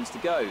race tends to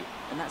go.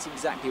 And that's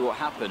exactly what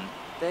happened.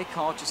 Their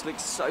car just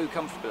looks so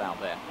comfortable out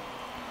there.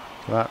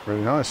 That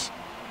really nice.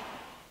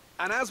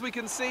 And as we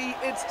can see,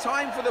 it's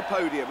time for the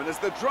podium. And as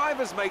the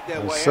drivers make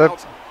their Well way said.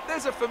 out,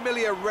 there's a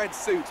familiar red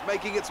suit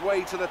making its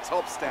way to the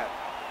top step.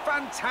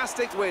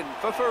 Fantastic win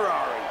for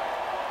Ferrari.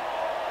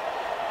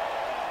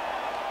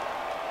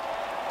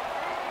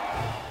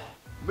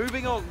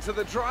 Moving on to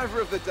the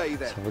driver of the day then.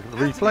 Let's have a look at the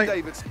Anthony replay.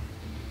 Davidson.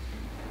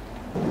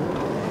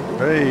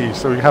 Hey,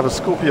 so we have a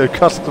Scorpio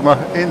customer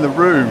in the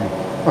room.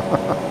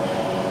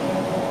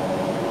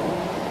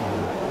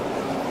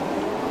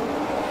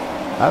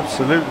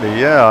 Absolutely,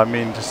 yeah. I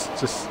mean, just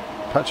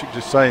Patrick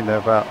just saying there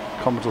about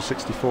Commodore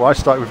 64. I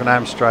started with an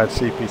Amstrad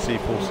CPC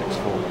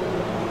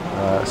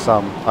 464.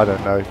 Some, I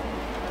don't know,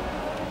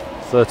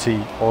 30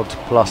 odd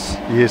plus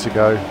years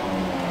ago.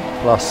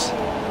 Plus,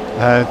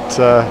 and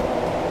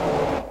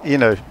you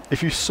know,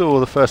 if you saw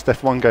the first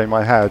F1 game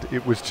I had,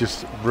 it was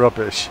just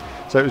rubbish.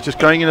 So it was just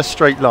going in a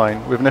straight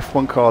line with an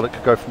F1 car that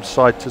could go from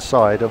side to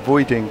side,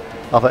 avoiding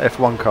other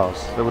F1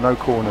 cars. There were no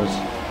corners,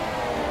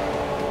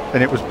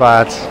 and it was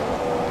bad.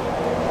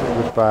 It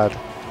was bad.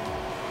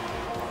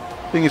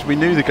 Thing is, we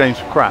knew the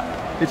games were crap.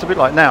 It's a bit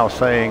like now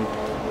saying,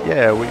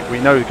 yeah, we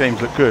know the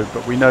games look good,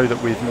 but we know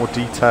that with more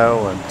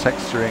detail and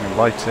texturing and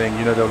lighting,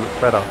 you know, they'll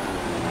look better.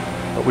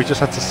 But we just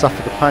had to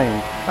suffer the pain.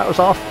 That was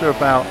after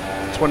about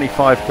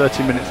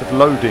 25-30 minutes of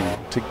loading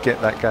to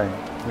get that game.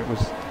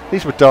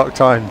 These were dark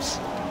times.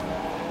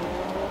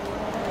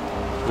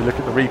 We look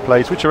at the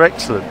replays, which are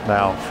excellent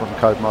now from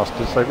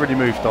Codemasters. They've really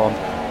moved on.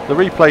 The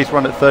replays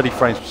run at 30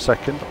 frames per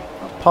second.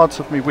 Parts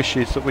of me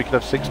wishes that we could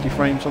have 60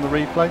 frames on the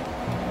replay.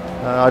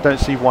 I don't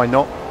see why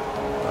not.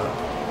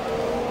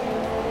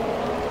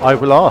 I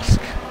will ask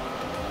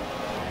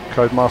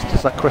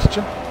Codemasters that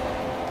question.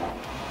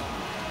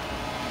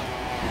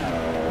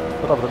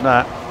 But other than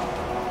that,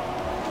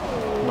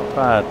 not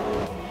bad.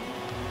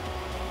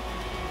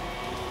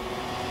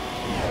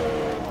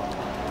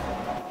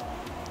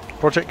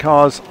 Project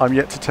Cars I'm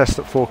yet to test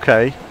at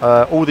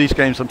 4K. All these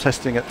games I'm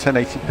testing at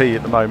 1080p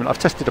at the moment. I've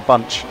tested a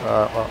bunch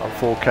at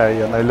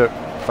 4K and they look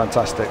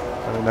fantastic.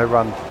 I mean, they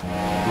run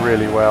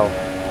really well.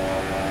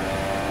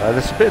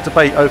 There's a bit of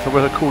debate over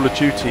whether Call of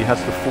Duty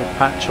has the full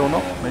patch or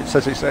not. I mean, it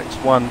says it's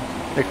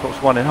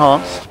Xbox One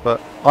enhanced,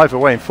 but either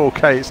way in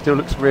 4K it still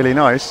looks really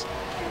nice.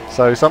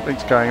 So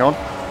something's going on.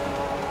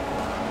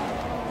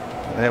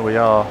 And there we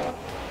are.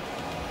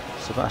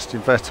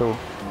 Sebastian Vettel.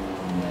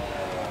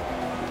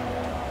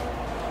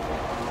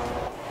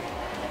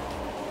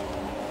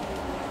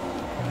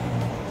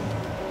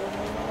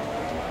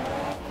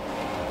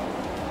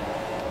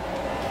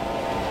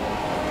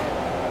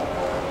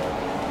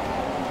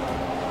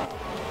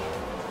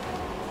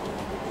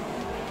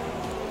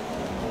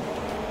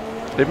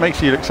 It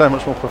makes you look so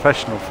much more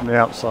professional from the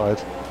outside.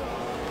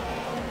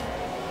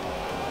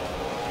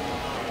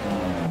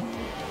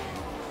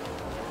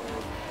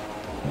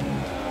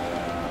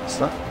 That's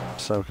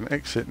that. So we can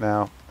exit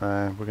now,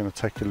 and we're going to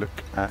take a look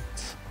at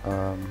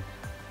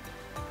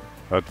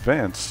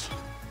advanced.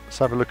 Let's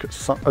have a look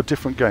at a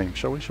different game,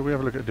 shall we? Shall we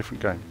have a look at a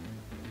different game?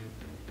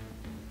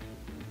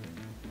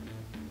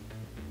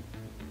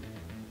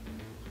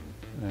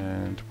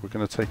 And we're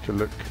going to take a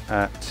look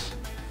at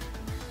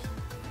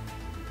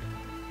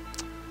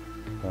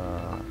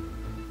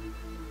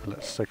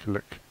let's take a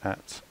look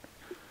at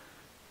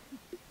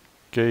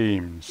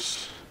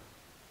games.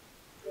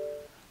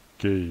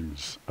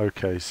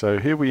 Okay, so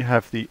here we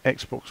have the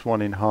Xbox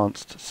One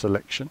enhanced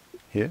selection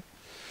here.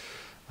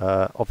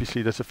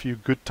 Obviously there's a few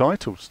good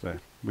titles there.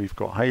 We've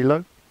got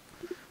Halo.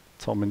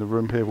 Tom in the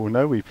room here will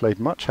know we played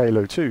much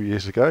Halo 2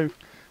 years ago,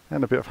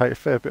 and a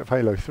fair bit of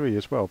Halo 3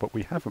 as well, but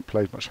we haven't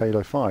played much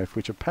Halo 5,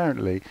 which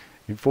apparently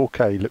in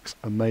 4K looks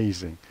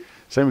amazing.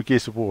 Same with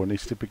Gears of War,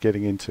 needs to be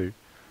getting into.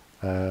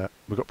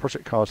 We've got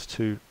Project Cars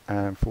 2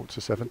 and Forza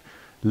 7.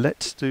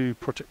 Let's do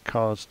Project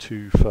Cars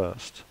 2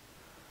 first,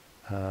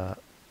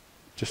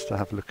 just to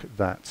have a look at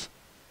that.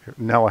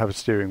 Now I have a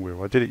steering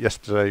wheel. I did it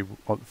yesterday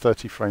on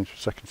 30 frames per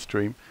second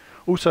stream.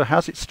 Also,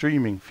 how's it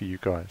streaming for you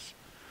guys?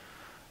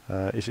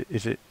 Is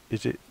it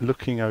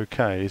looking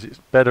okay? Is it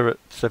better at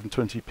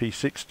 720p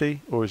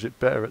 60 or is it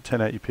better at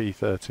 1080p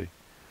 30?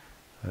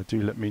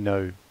 Do let me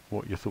know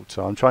what your thoughts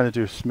are. I'm trying to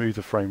do a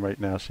smoother frame rate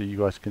now so you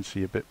guys can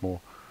see a bit more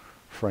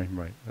frame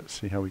rate. Let's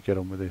see how we get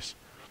on with this.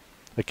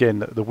 Again,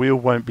 the wheel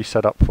won't be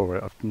set up for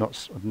it. I've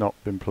not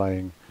been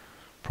playing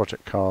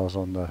Project Cars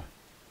on the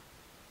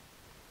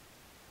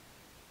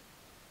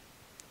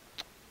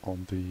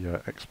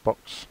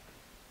Xbox.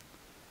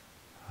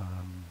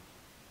 Now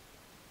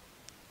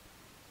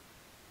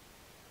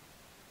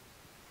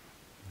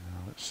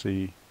let's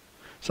see.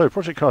 So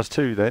Project Cars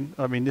 2 then.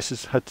 I mean, this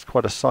has had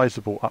quite a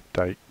sizable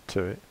update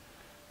to it,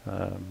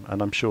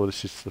 and I'm sure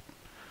this is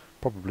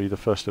probably the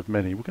first of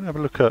many. We're going to have a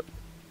look at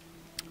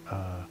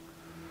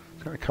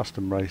a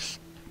custom race.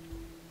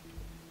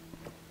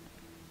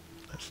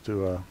 Let's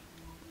do a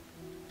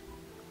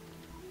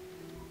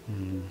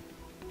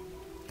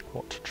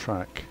what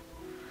track?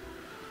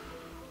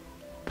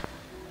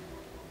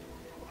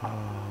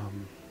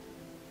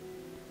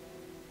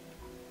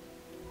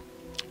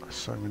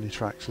 So many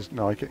tracks.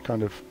 No, I get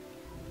kind of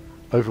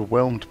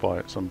overwhelmed by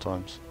it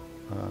sometimes.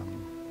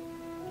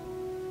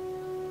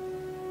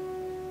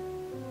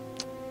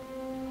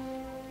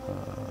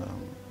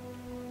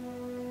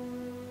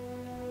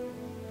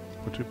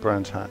 We'll do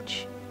Brands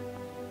Hatch.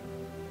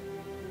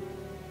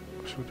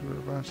 Should we do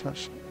a Brands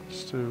Hatch?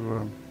 Let's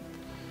do.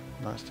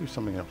 No, let's do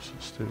something else.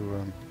 Let's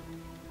do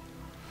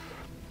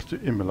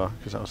Imola,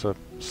 because that was a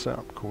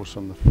setup course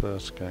on the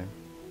first game.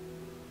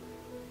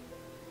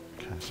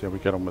 Okay, see how we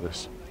get on with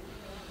this.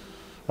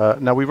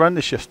 Now we ran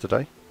this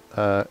yesterday,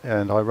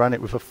 and I ran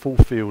it with a full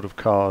field of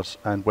cars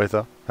and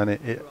weather, and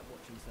it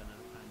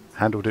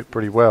handled it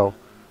pretty well,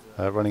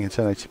 running in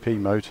 1080p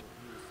mode.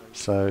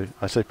 So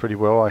I say pretty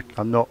well.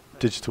 I'm not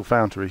Digital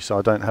Foundry, so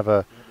I don't have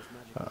a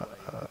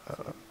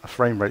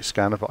frame rate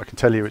scanner, but I can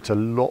tell you it's a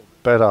lot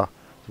better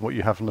than what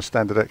you have on the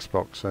standard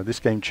Xbox. So this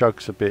game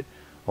chugs a bit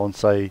on,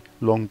 say,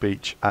 Long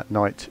Beach at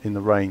night in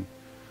the rain,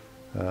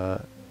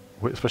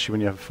 especially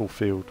when you have a full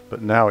field.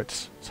 But now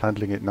it's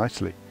handling it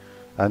nicely,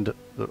 and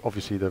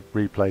obviously the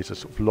replays are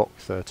sort of lock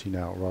 30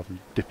 now rather than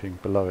dipping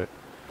below it.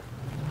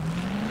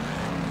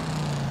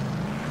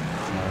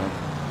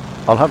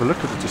 I'll have a look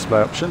at the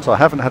display options. I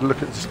haven't had a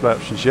look at the display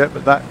options yet,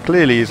 but that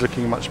clearly is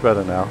looking much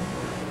better now.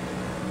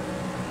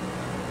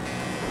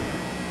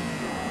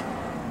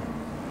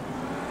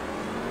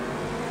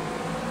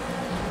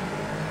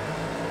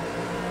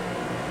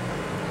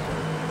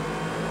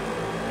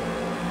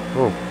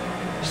 Oh,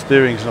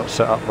 steering's not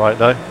set up right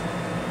though.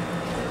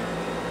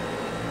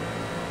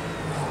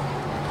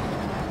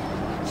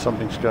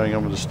 Something's going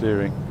on with the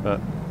steering, but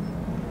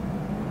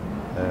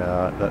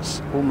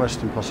that's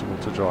almost impossible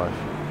to drive.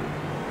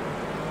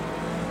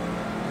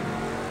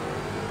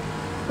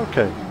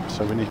 Okay,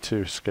 so we need to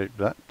escape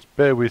that.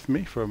 Bear with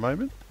me for a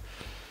moment.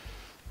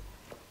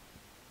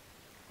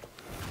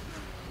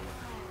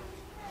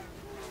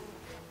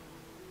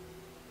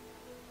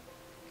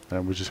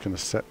 And we're just going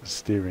to set the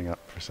steering up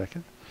for a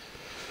second.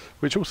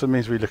 Which also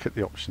means we look at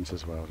the options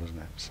as well, doesn't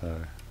it?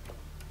 So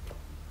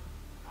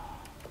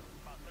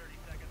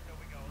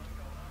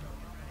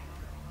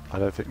I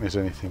don't think there's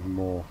anything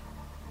more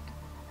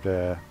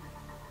there.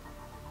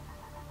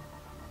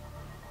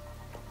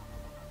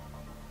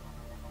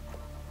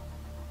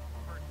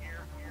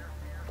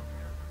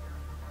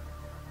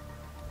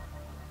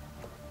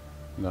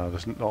 No,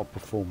 there's not a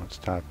performance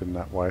tab in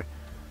that way,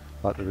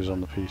 like there is on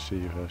the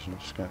PC version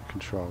of Scout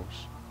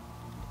Controls.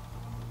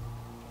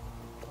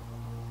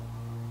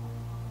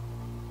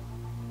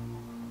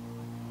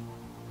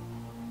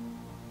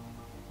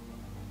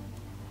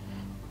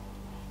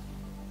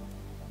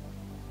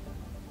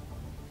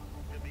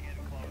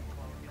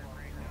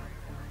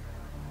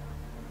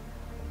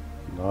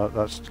 No,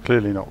 that's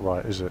clearly not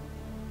right, is it?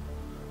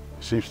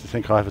 It seems to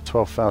think I have a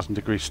 12,000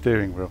 degree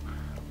steering wheel.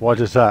 Why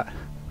does that?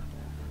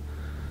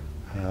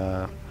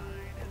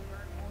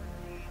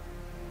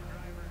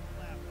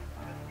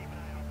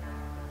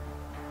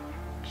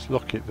 Just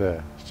lock it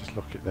there. Let's just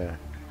lock it there.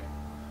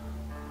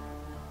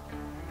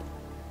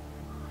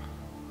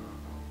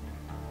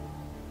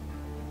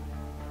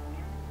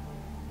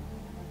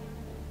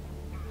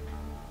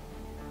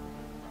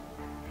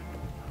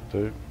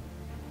 Do.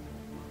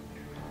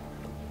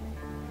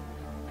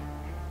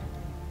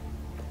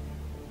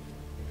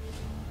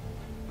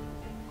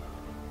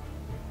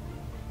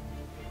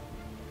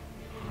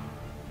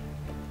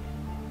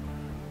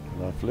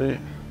 Lovely.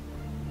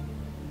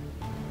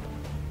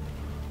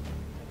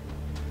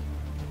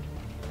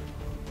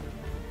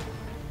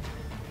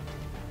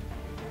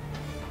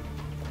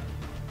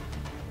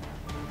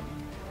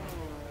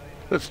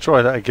 Let's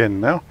try that again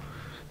now.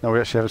 Now we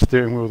actually have a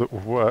steering wheel that will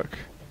work.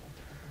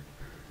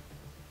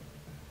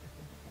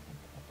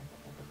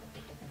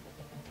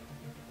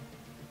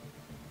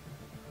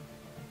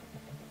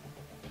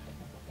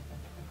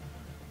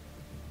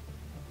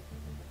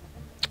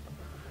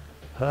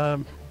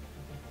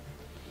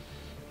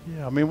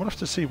 Yeah, I mean, we'll have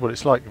to see what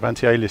it's like with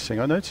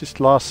anti-aliasing. I noticed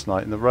last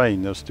night in the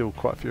rain there was still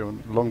quite a few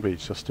on Long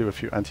Beach. There's still a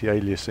few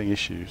anti-aliasing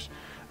issues,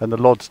 and the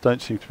LODs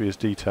don't seem to be as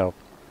detailed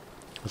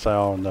as they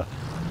are on the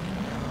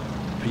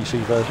PC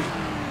version.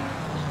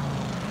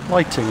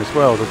 Lighting as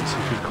well doesn't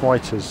seem to be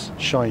quite as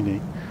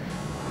shiny.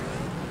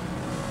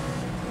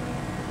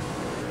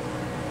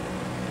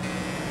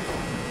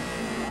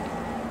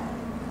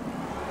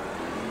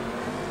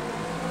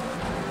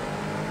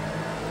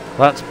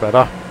 That's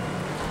better.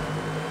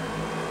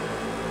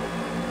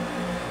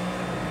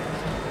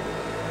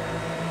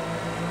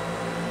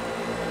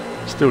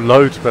 Still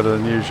loads better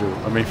than usual.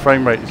 I mean,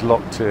 frame rate is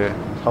locked here,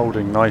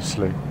 holding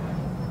nicely.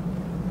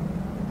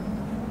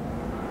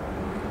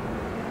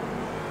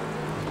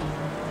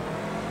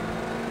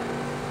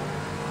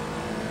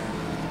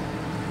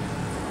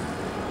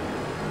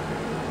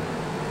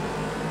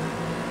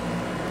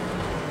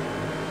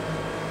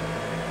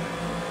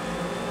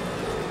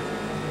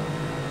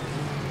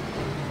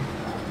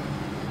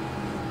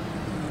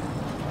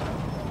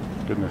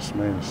 Goodness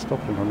me, they're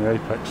stopping on the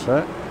apex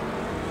there.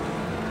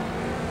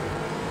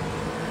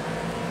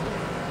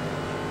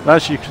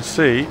 As you can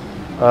see,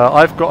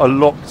 I've got a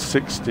locked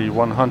 60,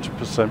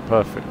 100%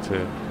 perfect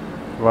here,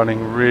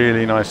 running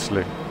really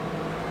nicely.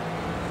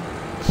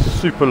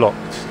 Super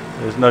locked,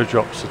 there's no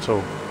drops at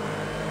all.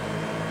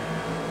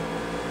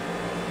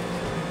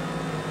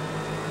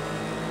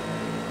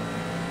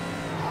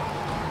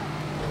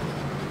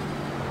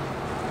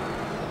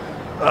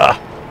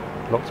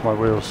 Locked my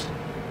wheels.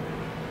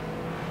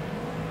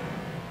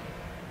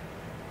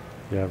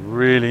 Yeah,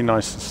 really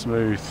nice and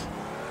smooth.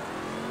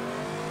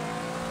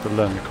 To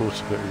learn the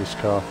course a bit with this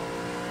car.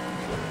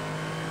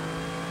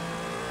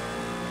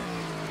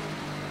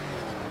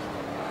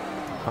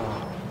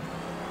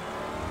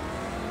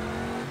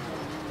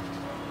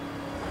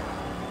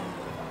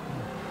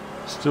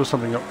 Still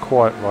something not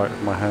quite right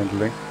with my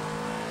handling.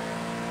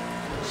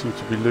 Seem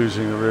to be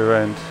losing the rear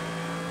end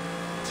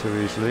too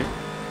easily.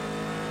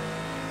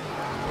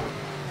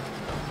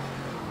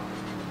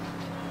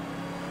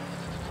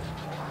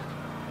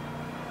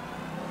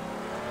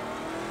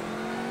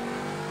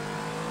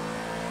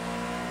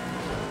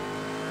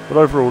 But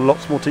overall,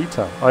 lots more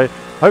detail. I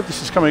hope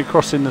this is coming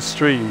across in the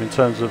stream in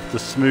terms of the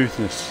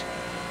smoothness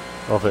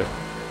of it.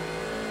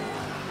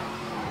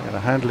 Yeah, the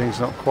handling's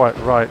not quite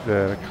right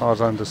there. The car's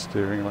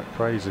understeering like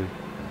crazy.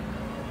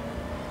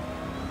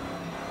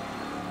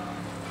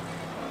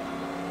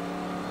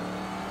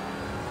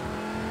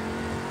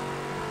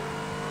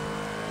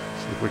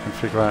 See if we can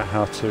figure out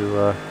how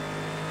to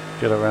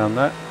get around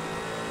that.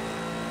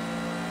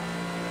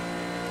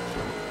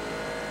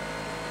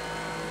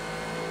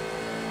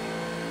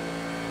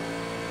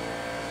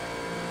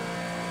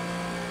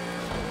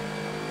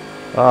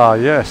 Ah,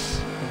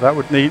 yes, that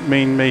would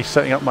mean me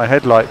setting up my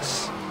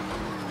headlights.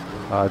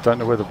 I don't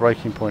know where the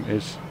braking point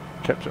is.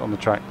 Kept it on the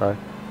track though.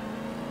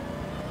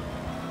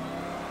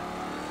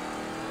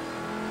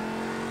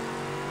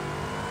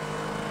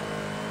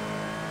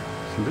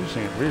 It's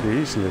losing it really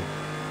easily,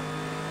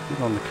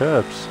 even on the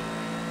curbs.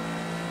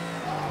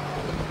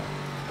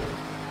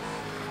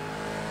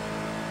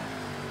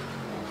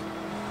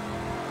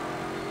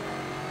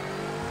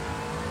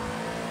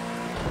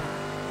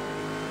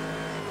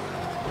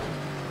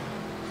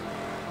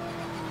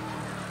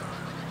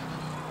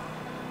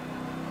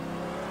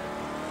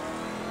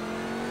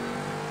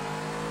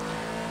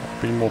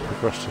 Be more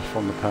progressive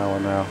on the power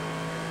now.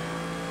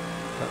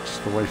 That's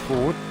the way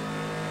forward.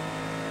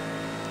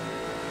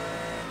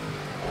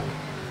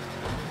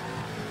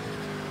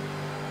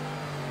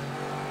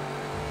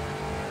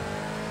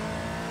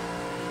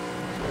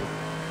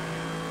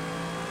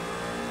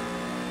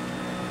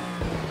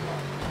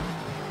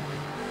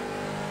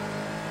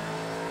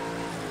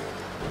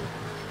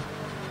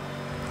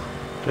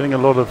 Getting a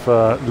lot of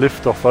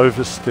lift off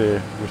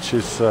oversteer, which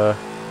is certainly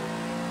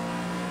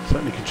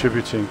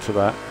contributing to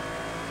that.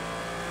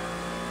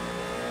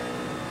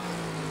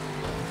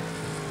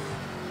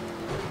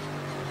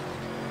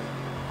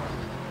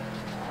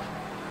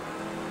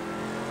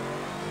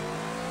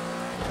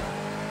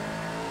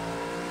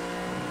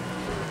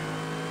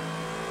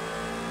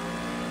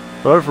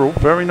 But overall,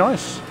 very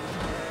nice,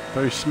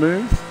 very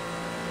smooth.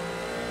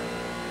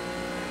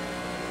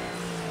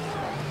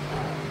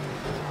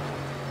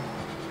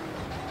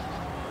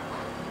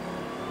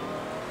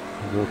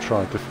 We'll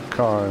try a different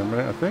car in a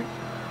minute, I think.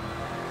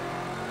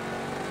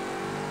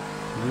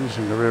 I'm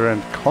using the rear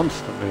end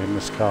constantly in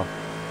this car.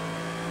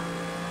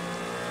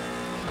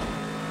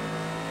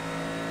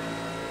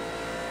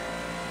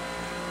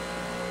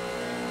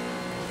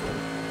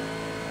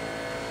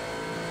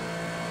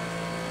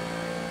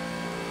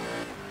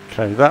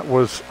 Okay, that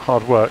was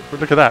hard work, but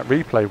look at that,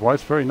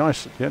 replay-wise, very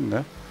nice at the end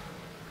there.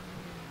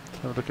 Let's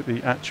have a look at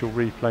the actual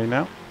replay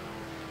now.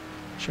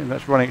 Shame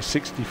that's running at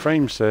 60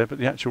 frames there, but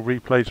the actual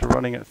replays are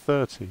running at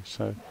 30,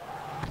 so...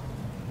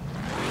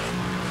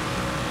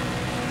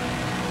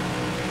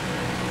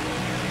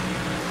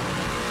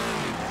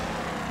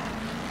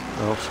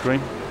 off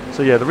screen.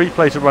 So yeah, the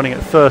replays are running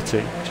at 30,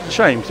 which is a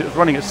shame, because it was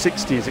running at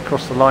 60 as it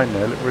crossed the line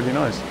there, it looked really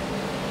nice.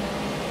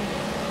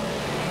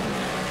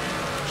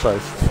 So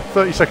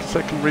 30 frames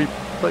per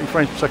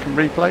second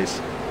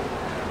replays.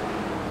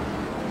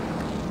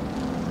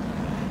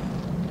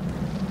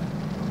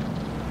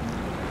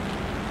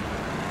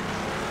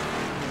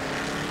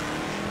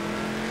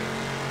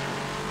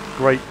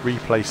 Great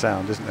replay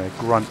sound, isn't there?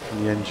 Grunt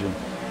from the engine.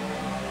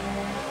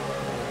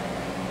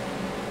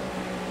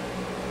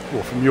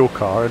 Or from your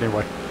car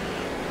anyway.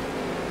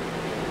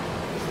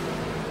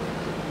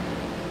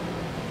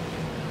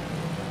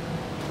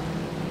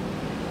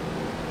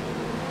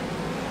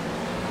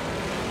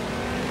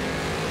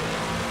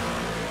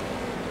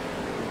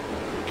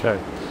 Okay,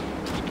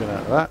 let's get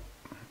out of that.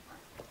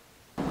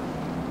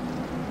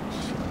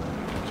 So,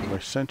 to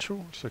Race Central,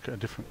 let's look at a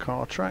different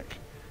car track.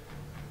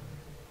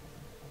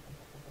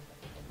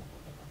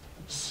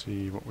 Let's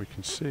see what we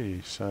can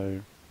see.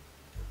 So,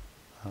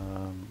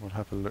 we'll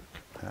have a look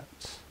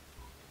at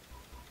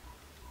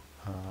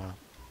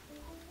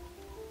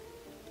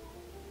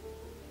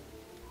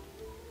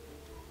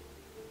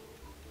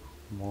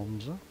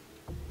Monza.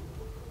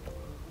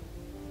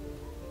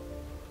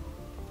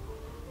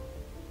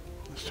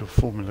 Still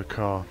Formula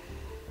car.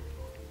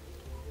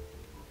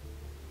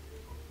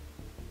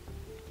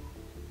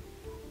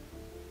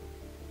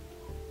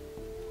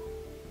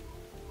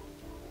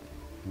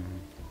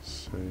 Let's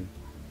see.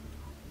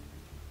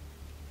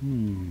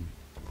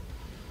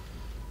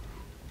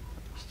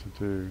 What's to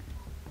do?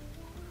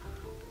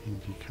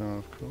 IndyCar,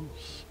 of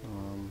course.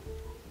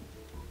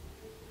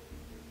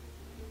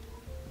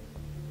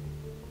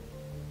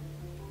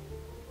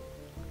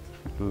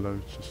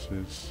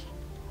 Lotuses.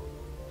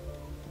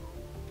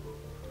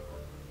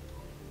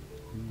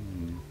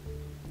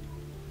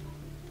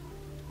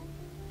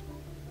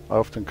 I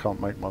often can't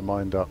make my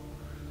mind up.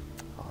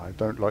 I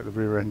don't like the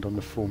rear end on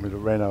the Formula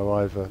Renault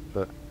either,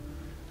 but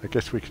I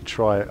guess we can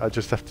try it. I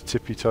just have to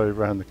tippy-toe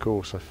around the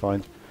course, I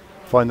find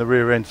the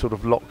rear end sort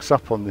of locks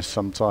up on this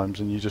sometimes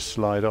and you just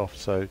slide off,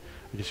 so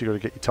I guess you've got to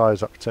get your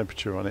tyres up to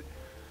temperature on it.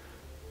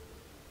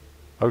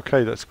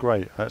 Okay, that's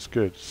great, that's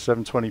good.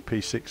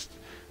 720p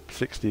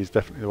 60 is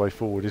definitely the way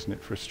forward, isn't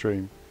it, for a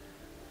stream?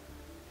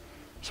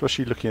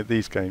 Especially looking at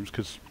these games,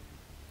 because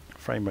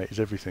frame rate is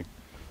everything.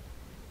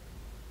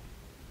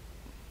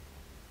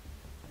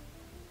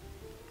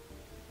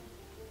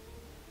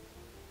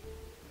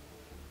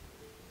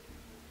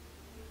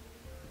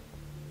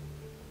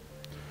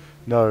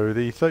 No,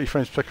 the 30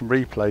 frames per second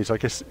replays, I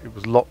guess it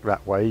was locked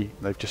that way.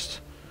 They've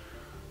just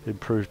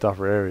improved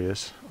other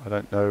areas. I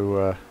don't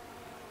know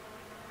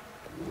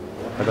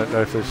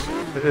if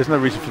there's no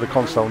reason for the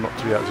console not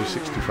to be able to do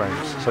 60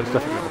 frames, so it's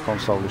definitely not a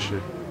console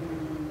issue.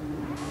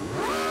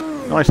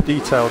 Nice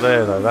detail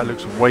there though, that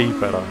looks way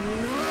better.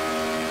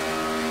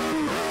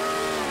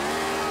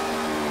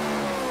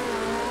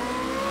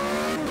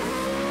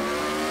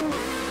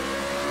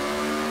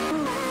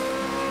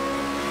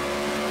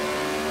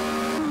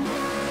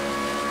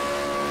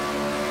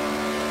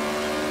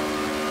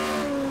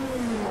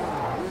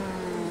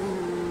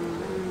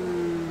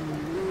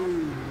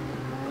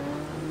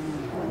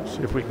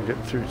 See if we can get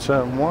through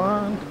turn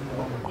one.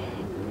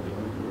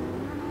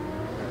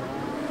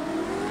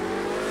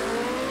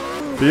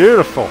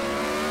 Beautiful,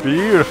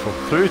 beautiful,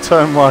 through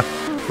turn one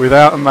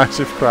without a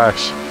massive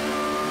crash.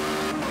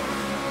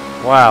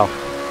 Wow,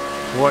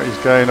 what is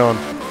going on?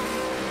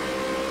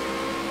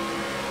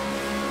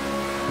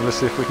 Let's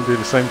see if we can do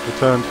the same for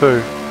turn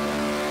two.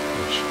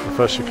 the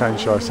first chicane,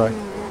 shall I say.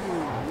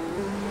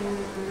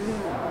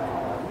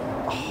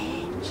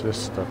 Oh,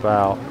 just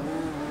about.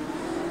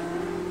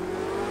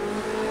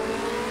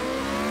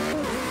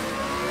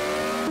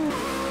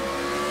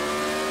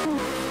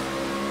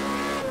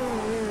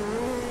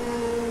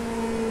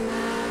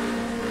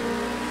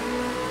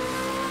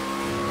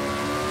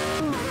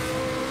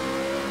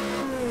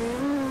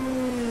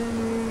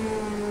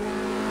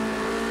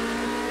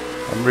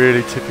 I'm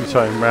really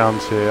tippy-toeing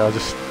round here.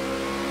 This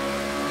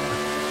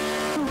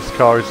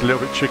car is a little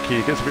bit tricky.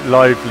 It gets a bit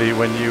lively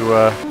when you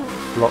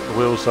lock the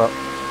wheels up.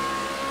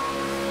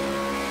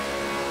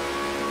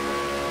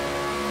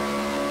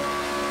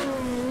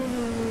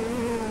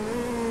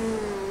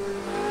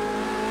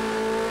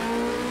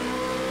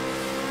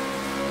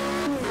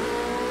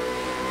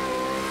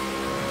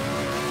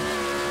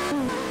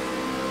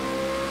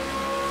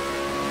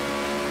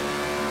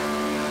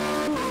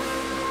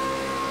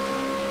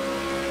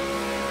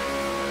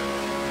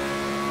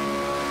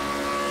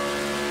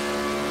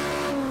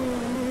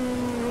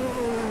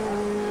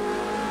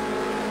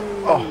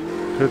 Oh,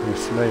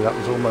 goodness me, that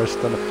was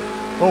almost done.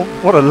 Oh,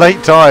 what a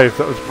late dive.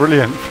 That was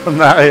brilliant from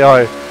that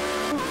AI.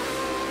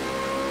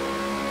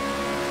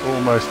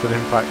 Almost an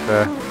impact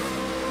there.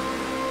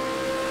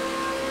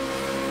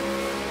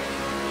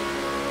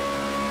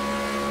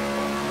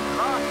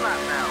 Last lap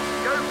now.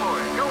 Go for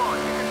it. Go on,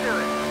 you can do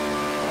it.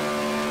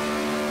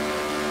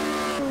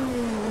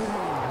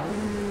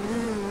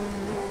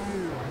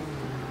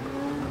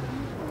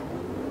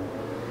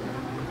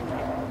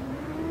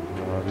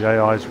 The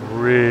AI is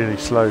really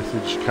slow through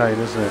the chicane,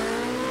 isn't it?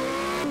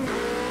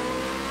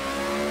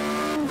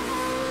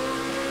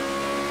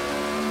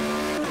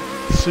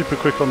 Super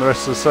quick on the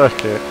rest of the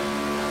circuit,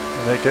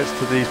 and it gets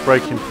to these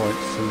braking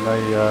points and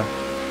they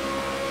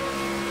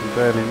can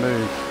barely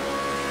move.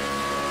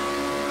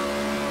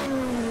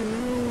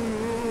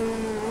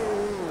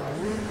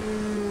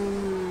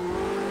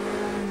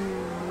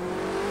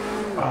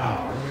 Oh,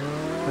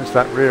 there's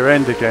that rear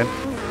end again.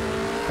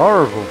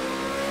 Horrible.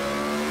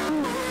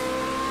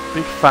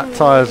 Big fat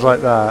tyres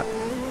like that.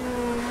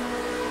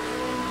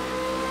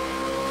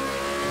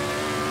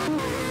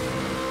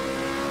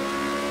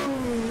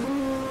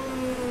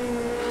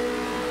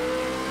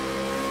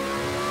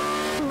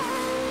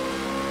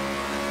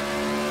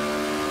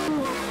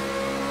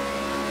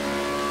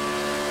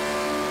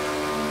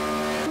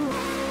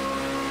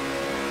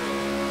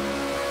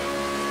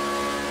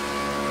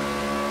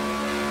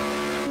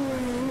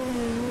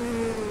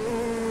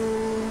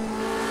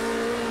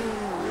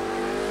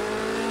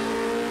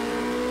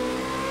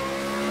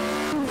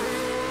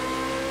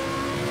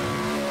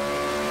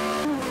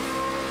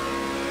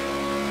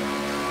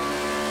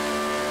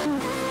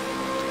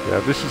 Yeah,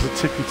 this is a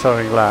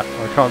tippy-toeing lap.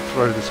 I can't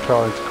throw this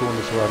car into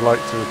corners where I'd like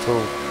to at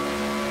all.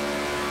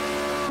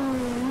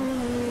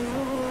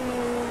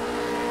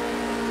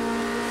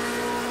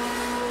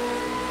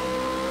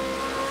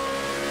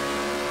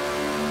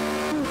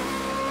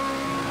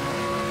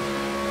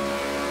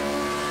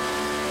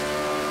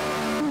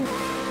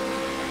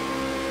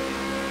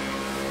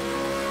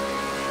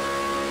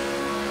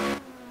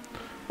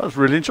 That was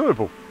really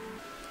enjoyable.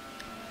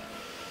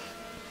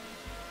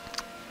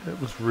 It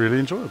was really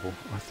enjoyable.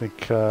 I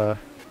think we'll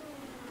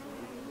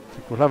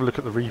have a look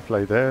at the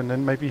replay there and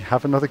then maybe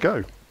have another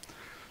go.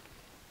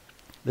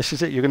 This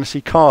is it. You're going to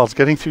see cars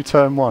getting through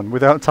turn one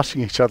without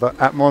touching each other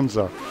at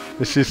Monza.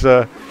 This is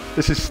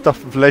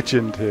stuff of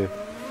legend here.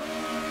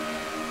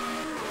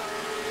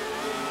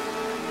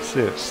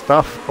 See it,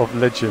 stuff of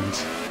legend.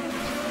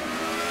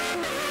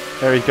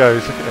 There he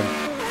goes. Look at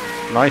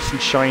him, nice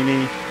and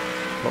shiny,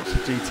 lots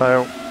of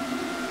detail.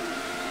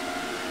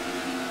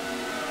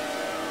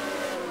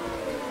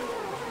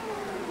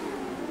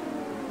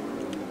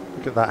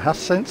 Look at that, how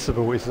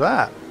sensible is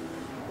that?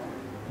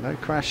 No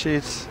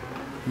crashes,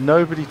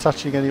 nobody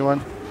touching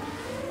anyone.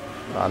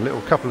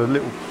 A couple of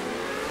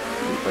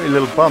very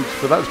little bumps,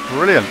 but that's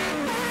brilliant.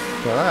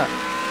 Look at that.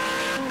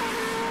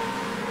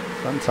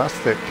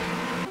 Fantastic.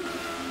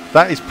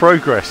 That is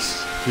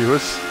progress,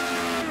 viewers.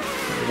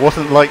 It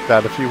wasn't like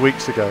that a few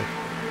weeks ago.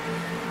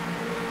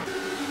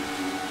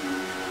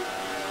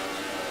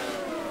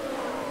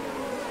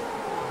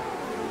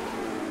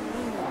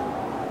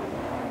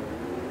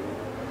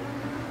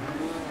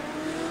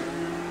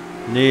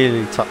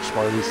 Nearly touched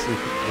by the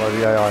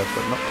AI,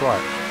 but not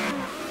quite.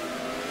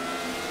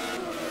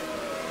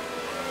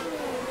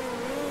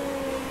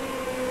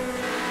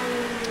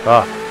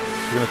 We're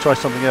going to try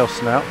something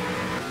else now.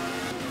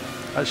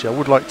 Actually, I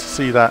would like to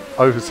see that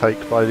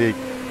overtake by the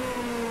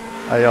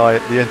AI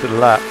at the end of the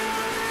lap.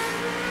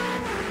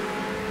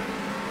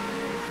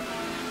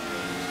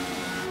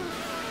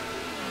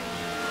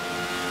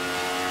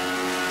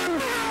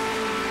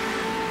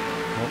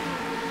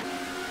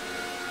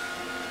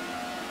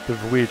 Bit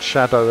of a weird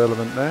shadow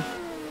element there.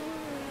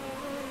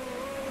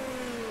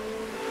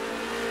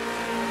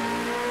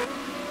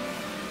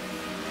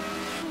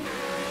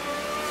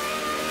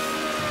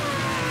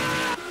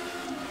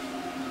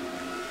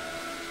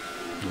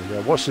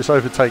 Watch this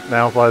overtake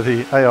now by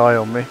the AI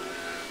on me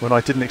when I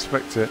didn't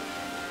expect it.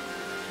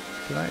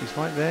 Look at that, he's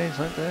right there, he's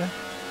right there.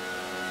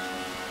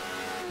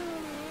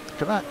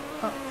 Look at that.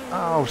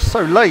 Oh,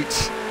 so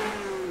late.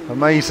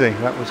 Amazing,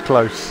 that was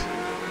close.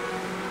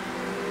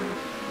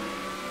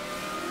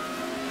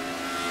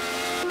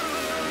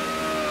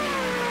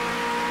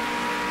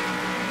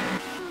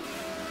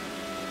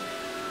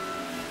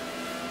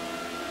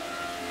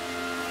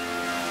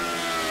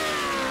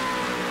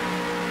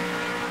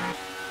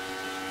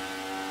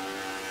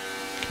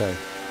 Okay,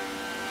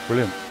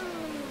 brilliant.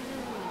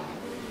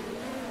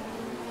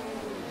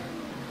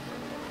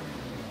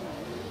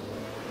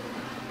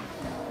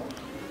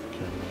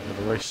 Okay, we have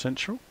a race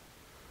central,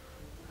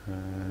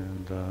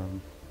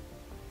 and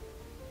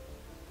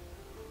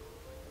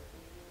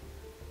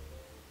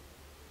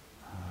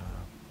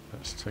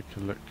let's take a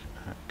look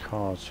at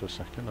cars for a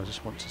second. I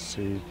just want to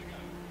see.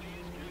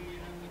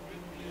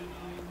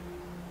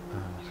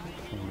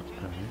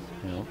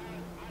 Yeah.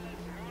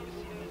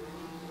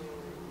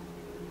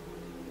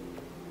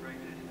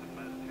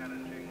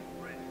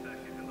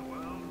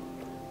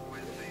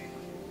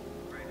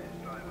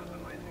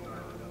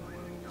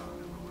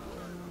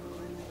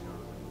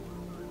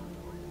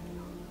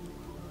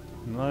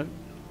 No.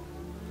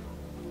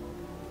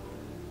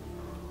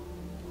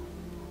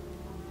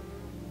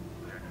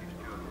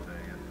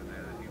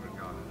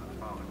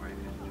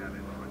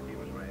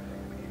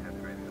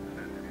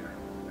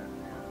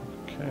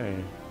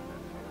 Okay.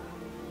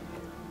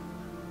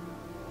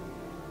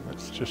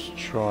 Let's just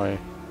try.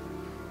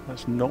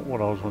 That's not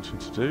what I was wanting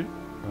to do.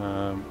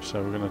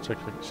 So we're going to take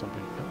a look at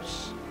something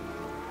else.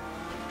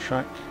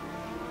 Track.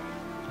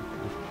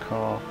 Different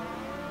car.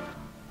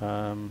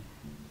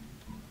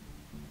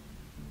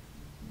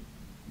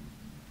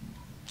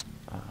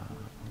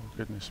 Oh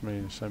goodness me,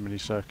 there's so many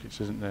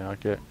circuits, isn't there? I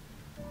get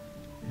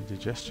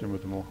indigestion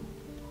with them all.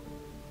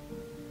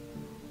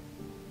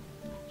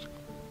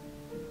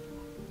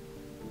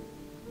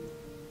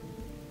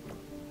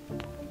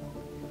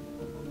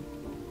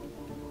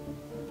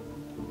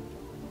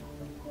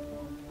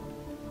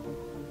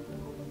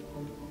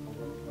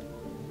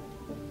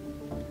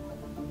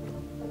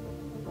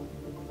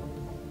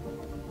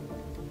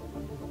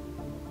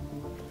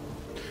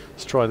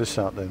 Let's try this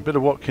out then. Bit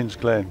of Watkins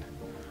Glen.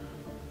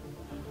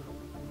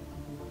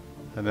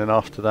 And then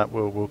after that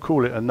we'll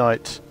call it a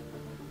night,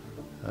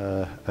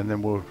 and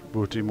then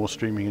we'll do more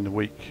streaming in the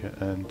week,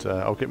 and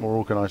I'll get more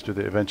organised with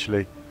it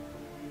eventually.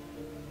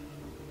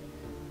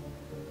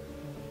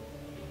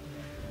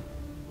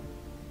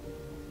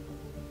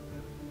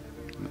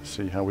 Let's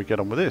see how we get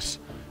on with this.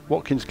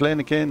 Watkins Glen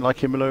again,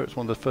 like Imola, it's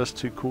one of the first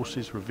two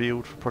courses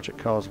revealed for Project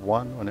Cars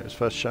 1 when it was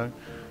first shown,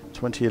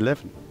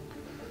 2011.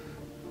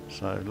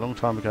 So a long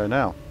time ago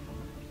now.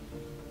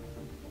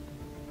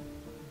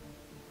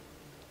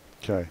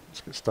 Okay, let's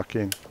get stuck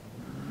in.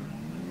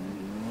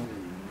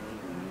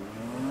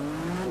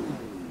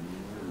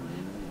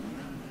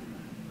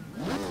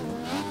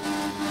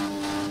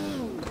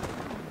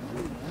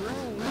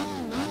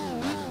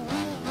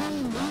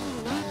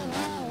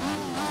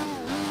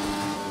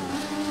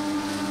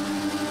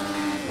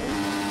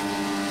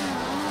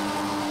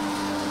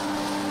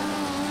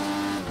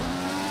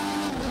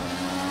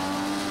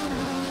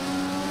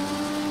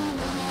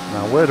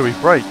 Now where do we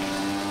brake?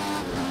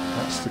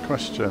 That's the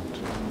question.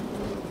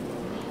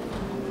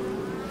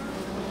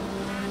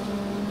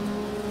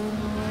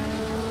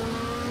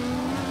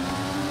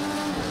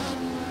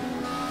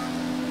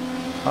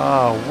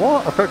 Ah,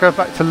 what? I've got to go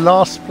back to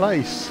last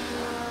place.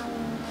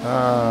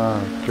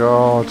 Ah,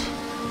 God.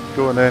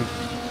 Go on then.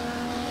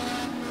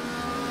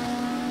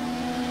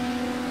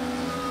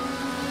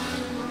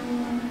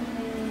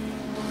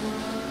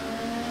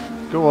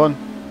 Go on.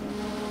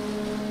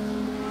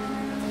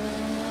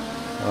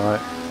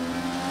 Alright.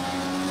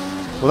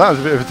 Well, that was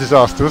a bit of a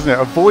disaster, wasn't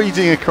it?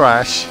 Avoiding a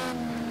crash.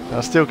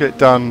 I'll still get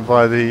done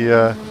by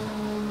the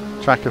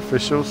track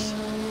officials.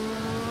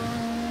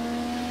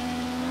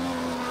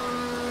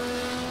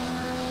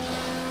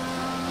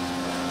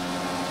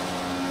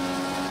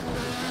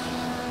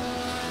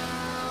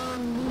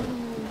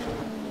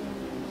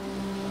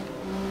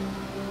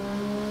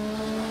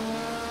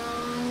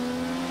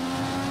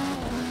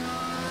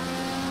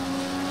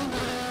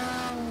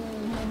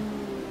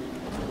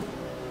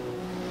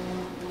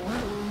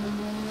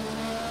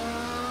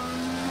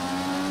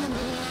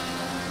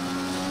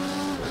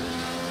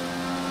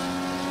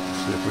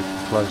 See if we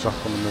can close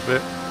up on them a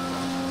bit.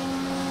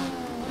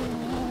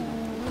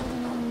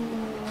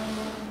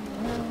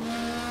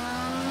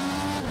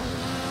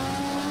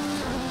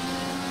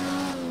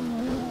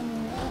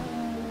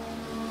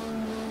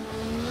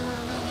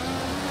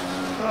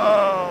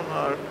 Oh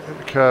no, hit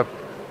the curb.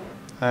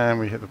 And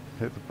we hit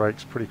the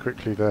brakes pretty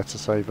quickly there to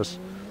save us.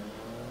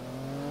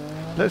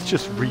 Let's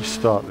just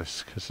restart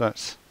this, because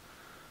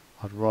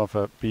I'd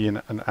rather be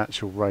in an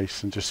actual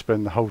race and just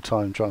spend the whole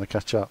time trying to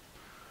catch up.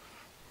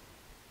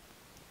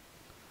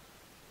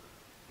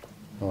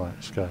 Alright,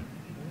 let's go.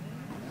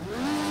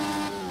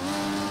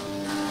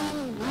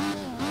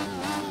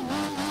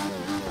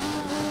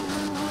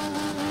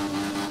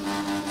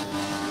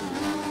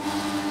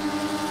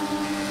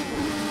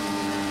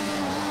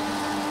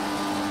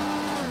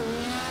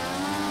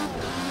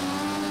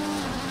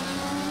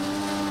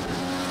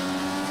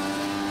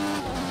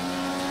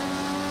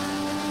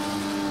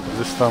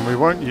 this time. We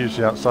won't use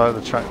the outside of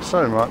the track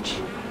so much.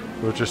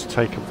 We'll just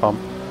take a bump.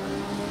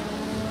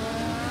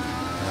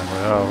 And we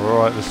are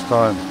right this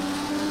time.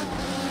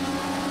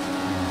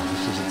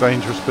 This is a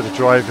dangerous bit of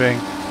driving.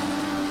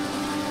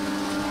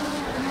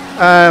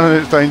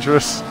 And it's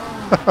dangerous.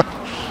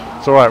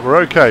 It's alright, we're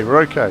okay,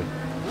 we're okay.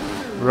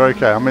 We're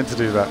okay, I meant to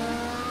do that.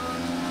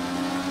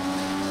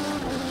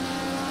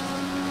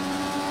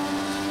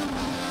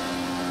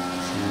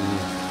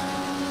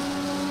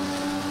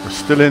 We're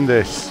still in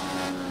this.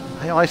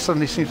 AI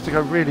suddenly seems to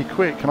go really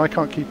quick and I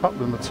can't keep up with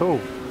them at all.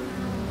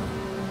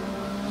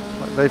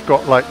 Like they've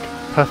got like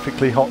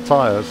perfectly hot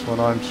tyres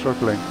when I'm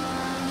struggling.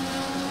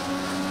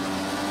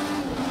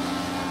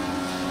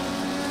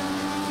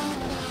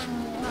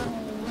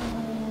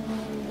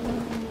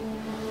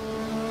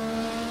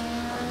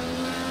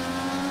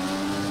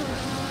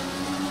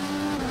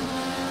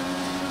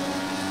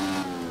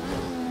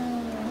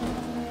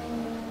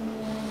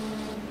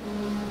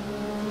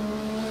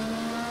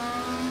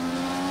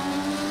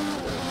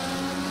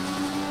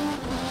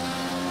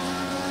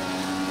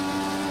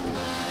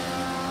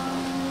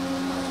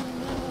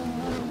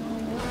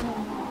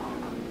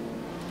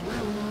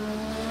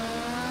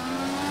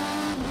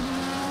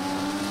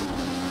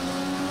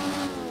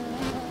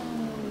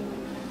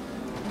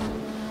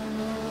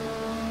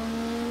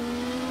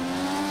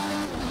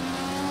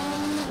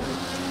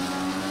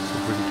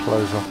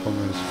 Close up on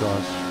those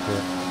guys a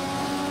bit.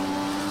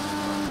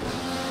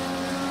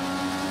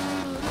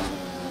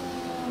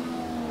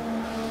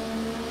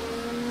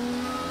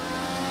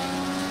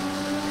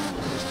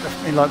 It's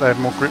definitely like they have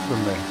more grip than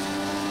me.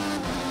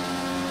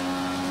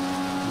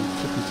 I'm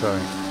tipping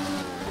toeing.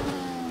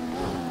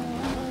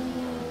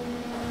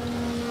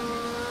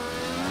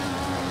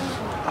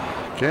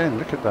 Again,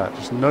 look at that,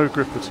 just no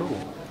grip at all.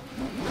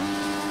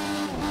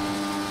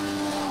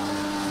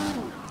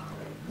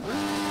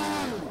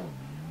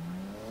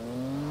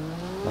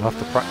 I'll have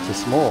to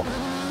practice more.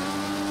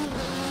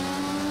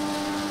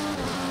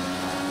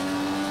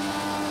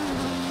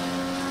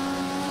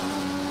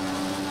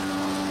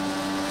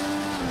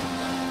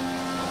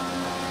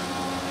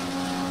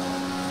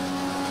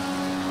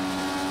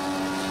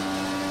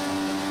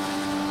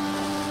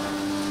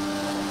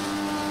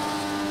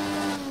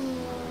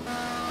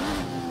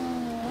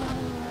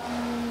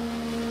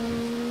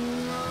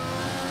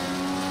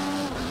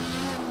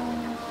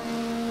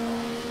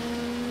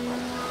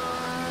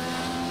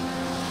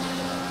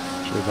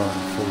 Should have gone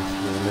fourth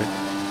really.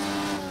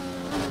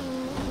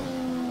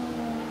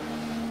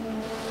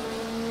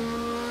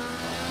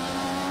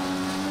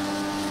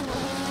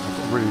 I've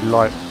got a really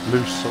light,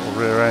 loose sort of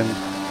rear end.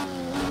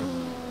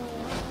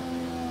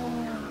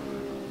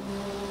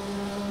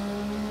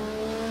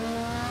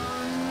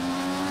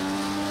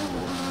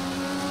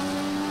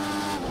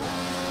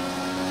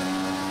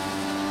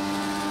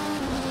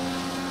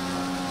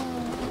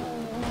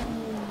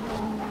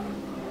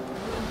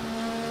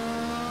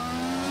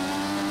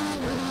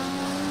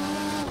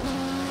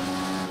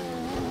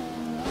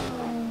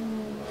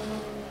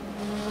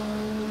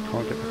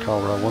 Can't get the car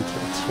where I want it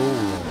at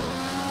all.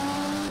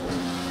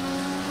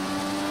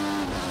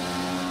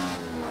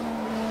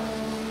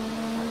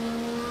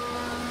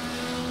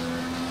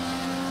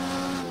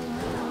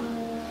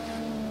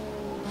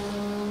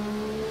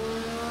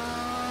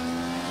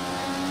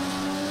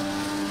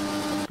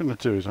 What I'm going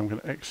to do is I'm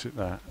going to exit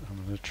that. I'm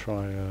going to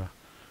try,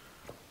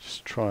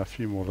 just try a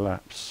few more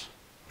laps.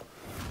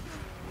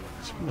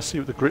 So I'm going to see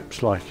what the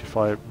grip's like if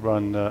I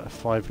run a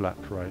 5-lap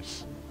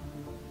race.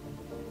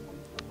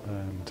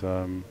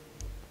 And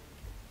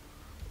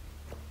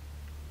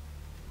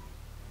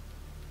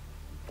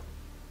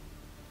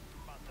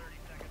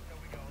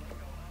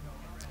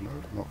no,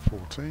 not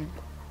 14.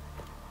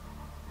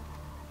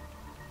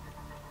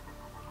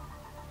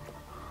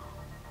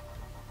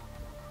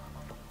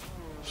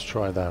 Let's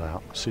try that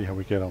out, see how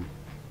we get on.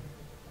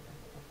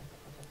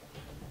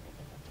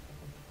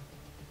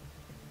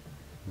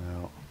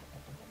 Now,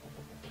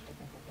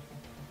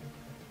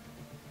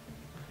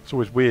 it's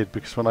always weird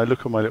because when I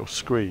look on my little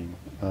screen,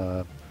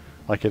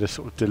 I get a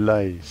sort of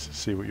delays.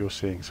 See what you're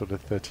seeing, sort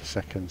of 30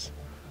 seconds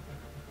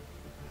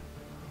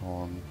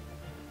on.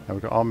 And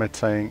we've got Ahmed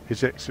saying,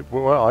 is X,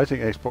 well, I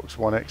think Xbox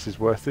One X is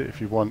worth it if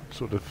you want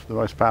sort of the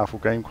most powerful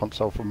game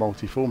console for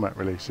multi-format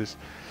releases,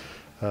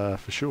 for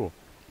sure.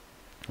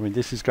 I mean,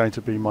 this is going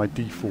to be my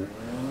default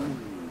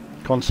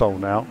console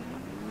now,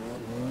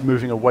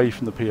 moving away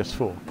from the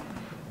PS4.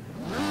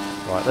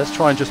 Right, let's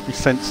try and just be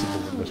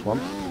sensible in this one.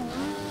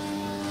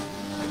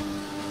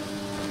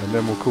 And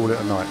then we'll call it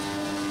a night.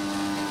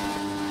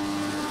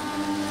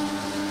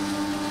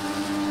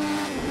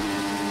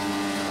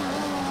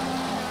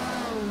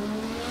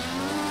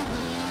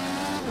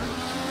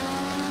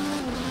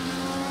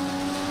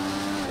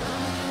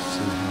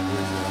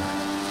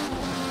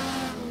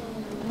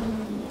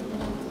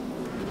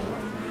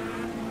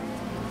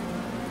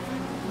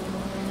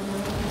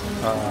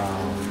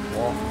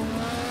 What?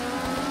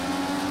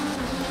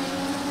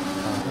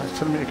 It's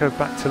telling me to go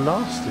back to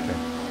last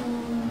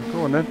again.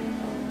 Go on then.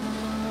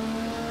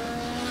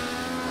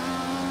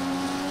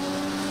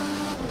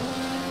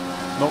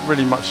 Not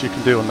really much you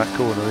can do on that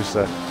corner, is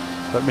there?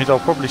 That means I'll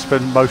probably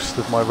spend most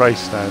of my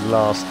race now in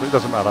last, but it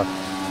doesn't matter.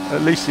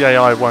 At least the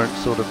AI won't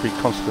sort of be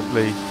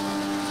constantly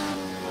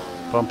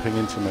bumping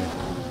into me.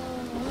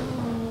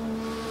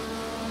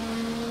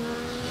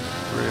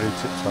 Really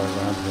tiptoe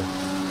around here.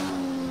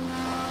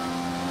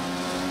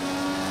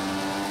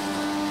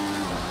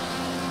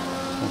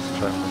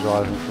 Concentrate on the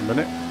driving for a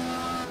minute.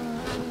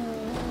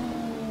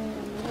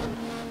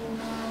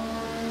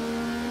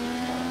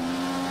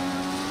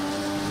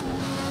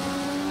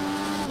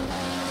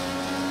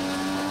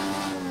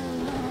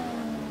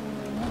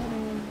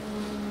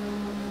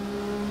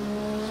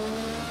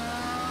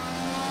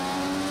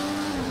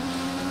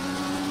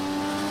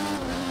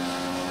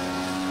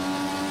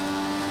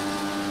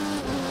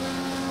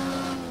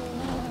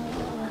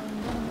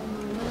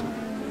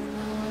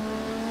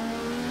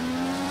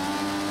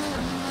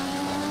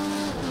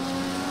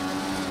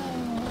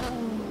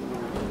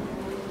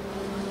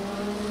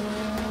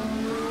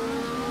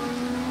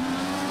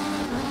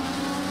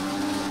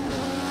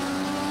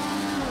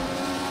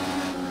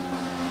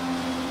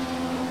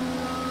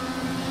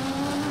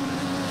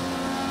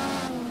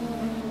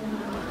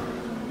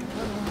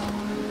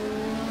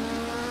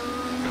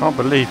 I can't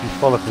believe he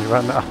followed me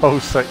around that whole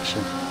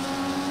section.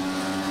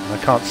 And I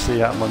can't see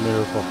out of my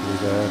mirror properly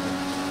there.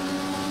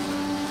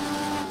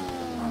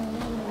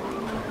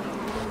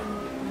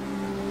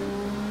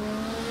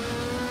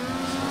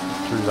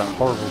 Through that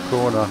horrible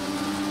corner.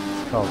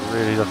 This car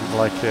really doesn't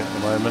like it at the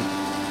moment.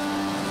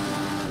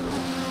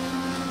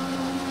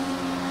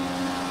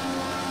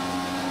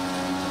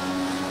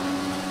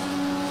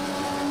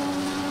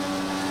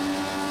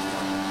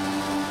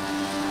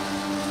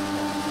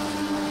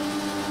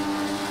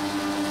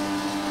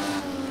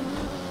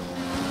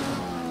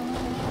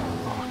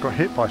 Got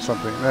hit by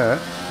something there.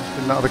 There's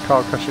been another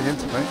car crashing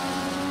into me.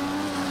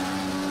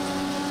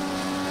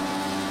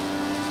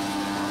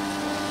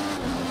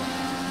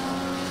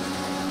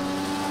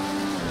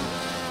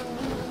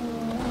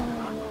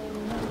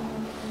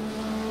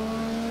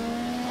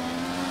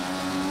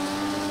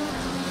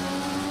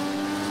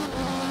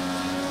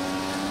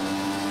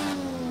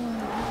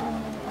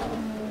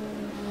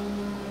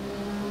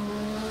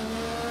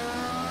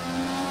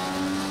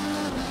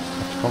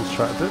 Have to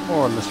concentrate a bit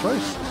more on this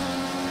race.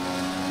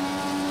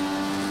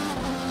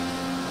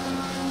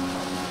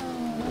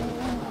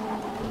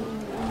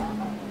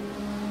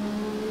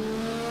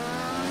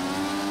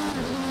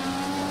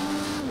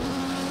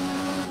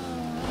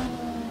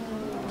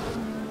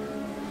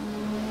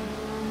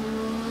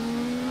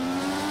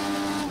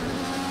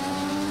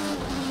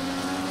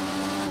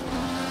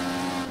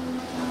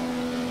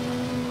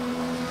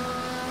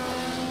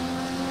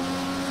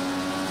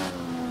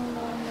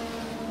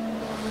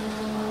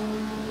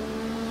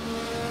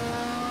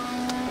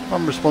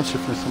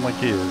 Unresponsiveness on my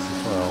gears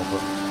as well,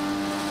 but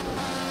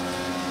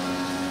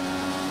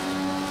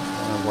I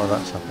don't know why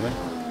that's happening.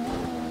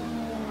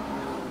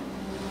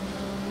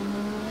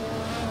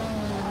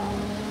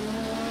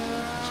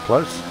 It's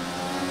close.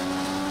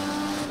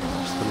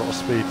 Just a lot of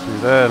speed through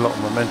there, a lot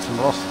of momentum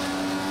lost.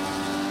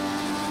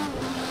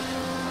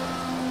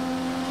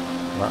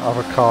 That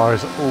other car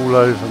is all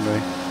over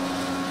me.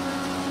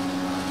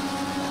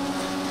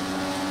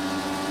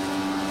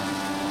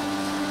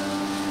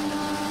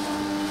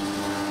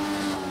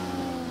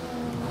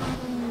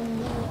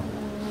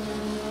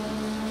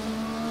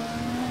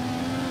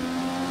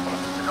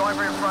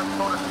 Driver in front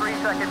got a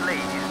 3-second lead.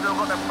 You've still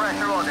got the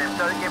pressure on him.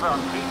 Don't give up.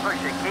 Keep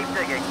pushing. Keep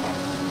digging.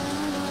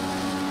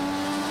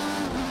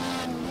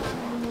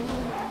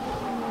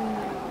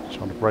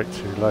 Trying to brake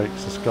too late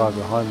because this guy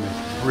behind me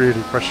is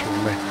really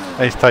pressuring me.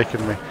 And he's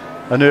taken me.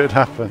 I knew it would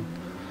happen.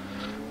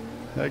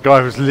 That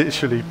guy was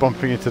literally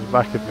bumping into the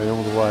back of me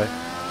all the way.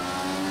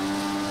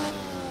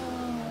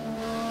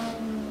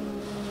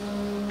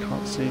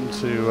 Can't seem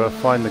to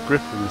find the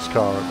grip in this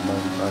car at the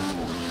moment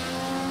though.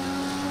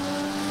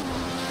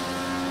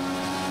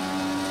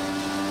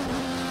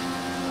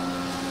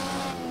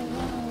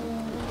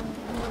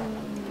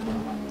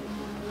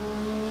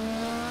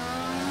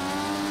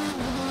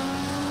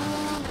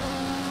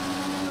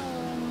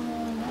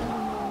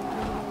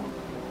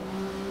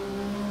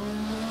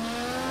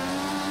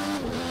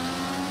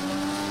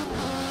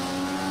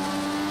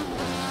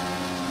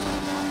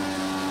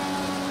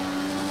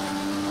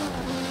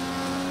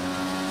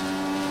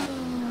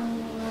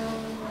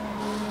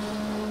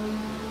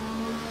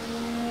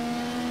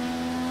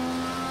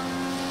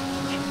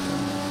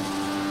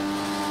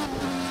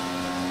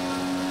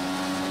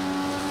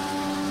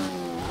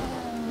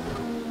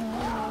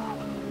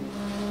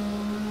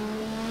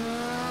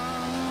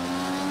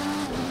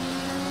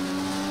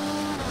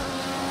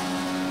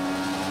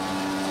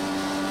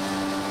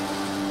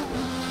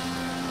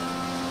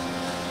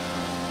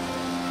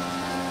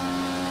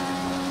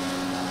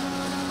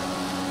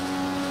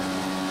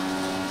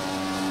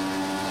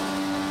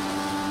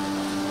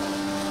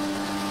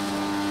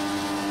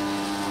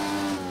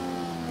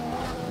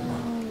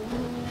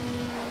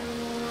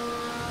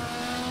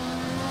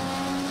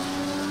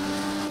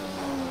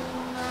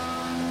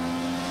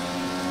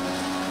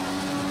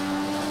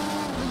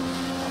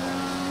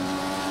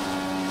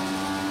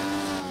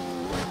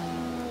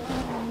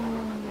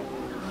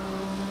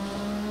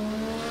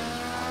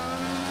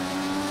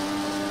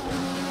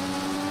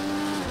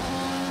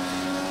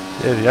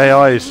 Yeah, the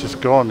AI is just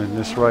gone in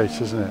this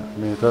race, isn't it? I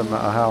mean, it doesn't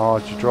matter how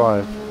hard you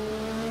drive.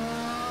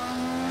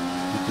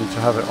 You need to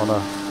have it on a...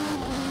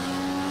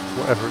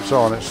 whatever it's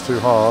on, it's too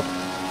hard.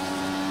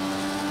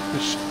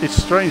 It's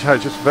strange how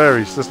it just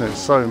varies, doesn't it?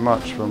 So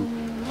much from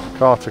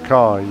car to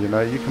car, you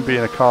know. You can be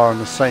in a car on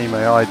the same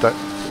AI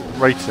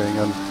rating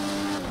and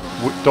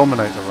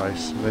dominate the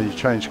race. And then you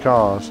change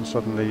cars and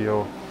suddenly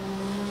you're...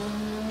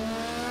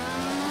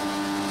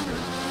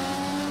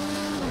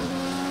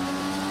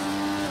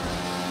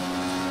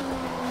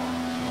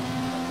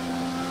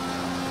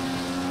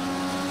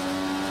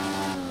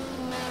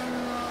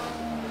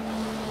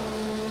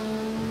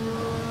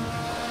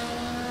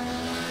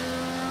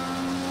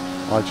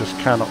 I just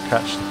cannot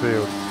catch the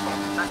field.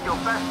 That's your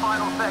best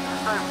final section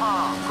so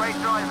far. Great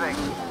driving.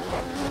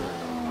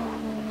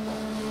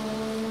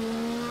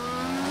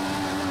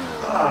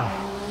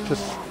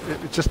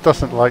 It just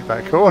doesn't like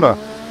that corner.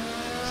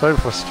 So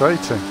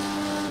frustrating.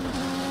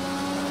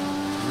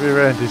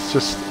 Rear end is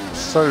just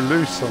so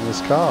loose on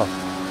this car.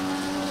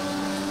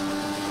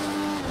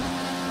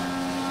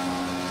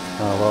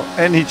 Oh well,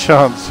 any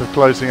chance of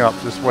closing up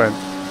just went.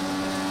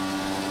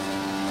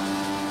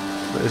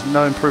 There's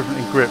no improvement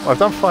in grip. I've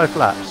done 5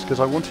 laps because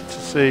I wanted to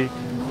see,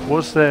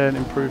 was there an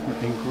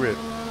improvement in grip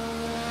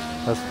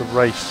as the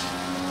race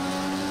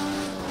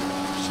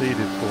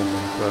proceeded for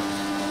me, but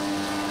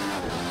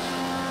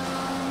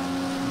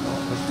not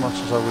as much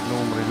as I would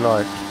normally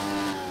like.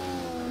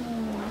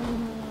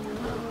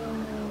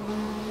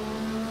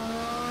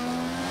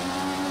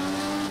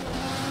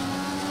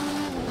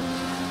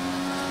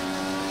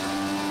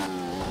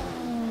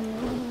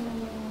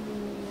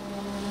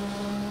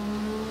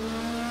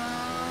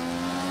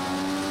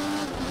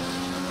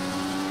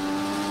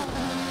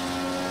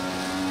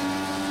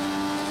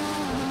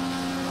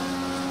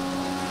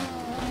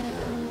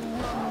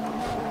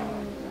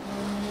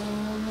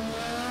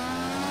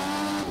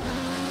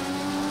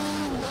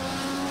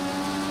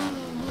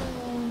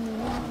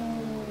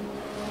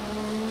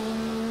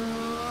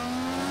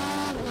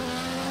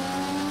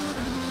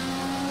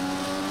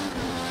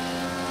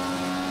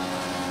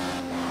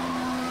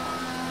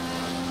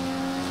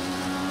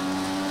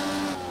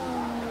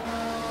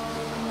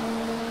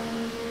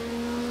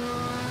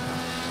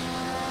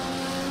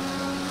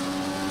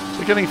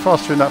 So getting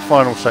faster in that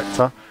final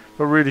sector,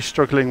 but really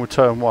struggling with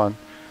turn 1.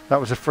 That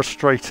was a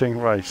frustrating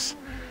race.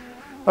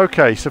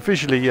 Okay, so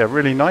visually, yeah,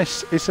 really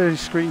nice. Is there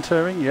screen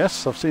tearing?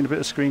 Yes, I've seen a bit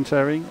of screen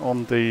tearing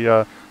on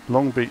the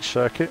Long Beach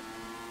circuit.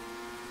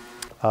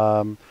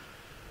 And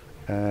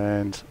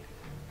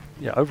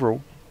yeah,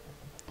 overall,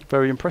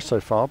 very impressed so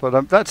far.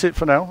 But that's it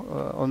for now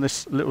on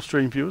this little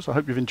stream, viewers. I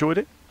hope you've enjoyed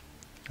it.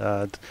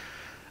 And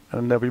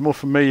there'll be more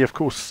from me, of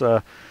course,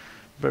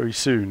 very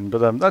soon.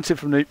 But that's it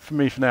from me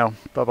for now.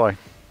 Bye-bye.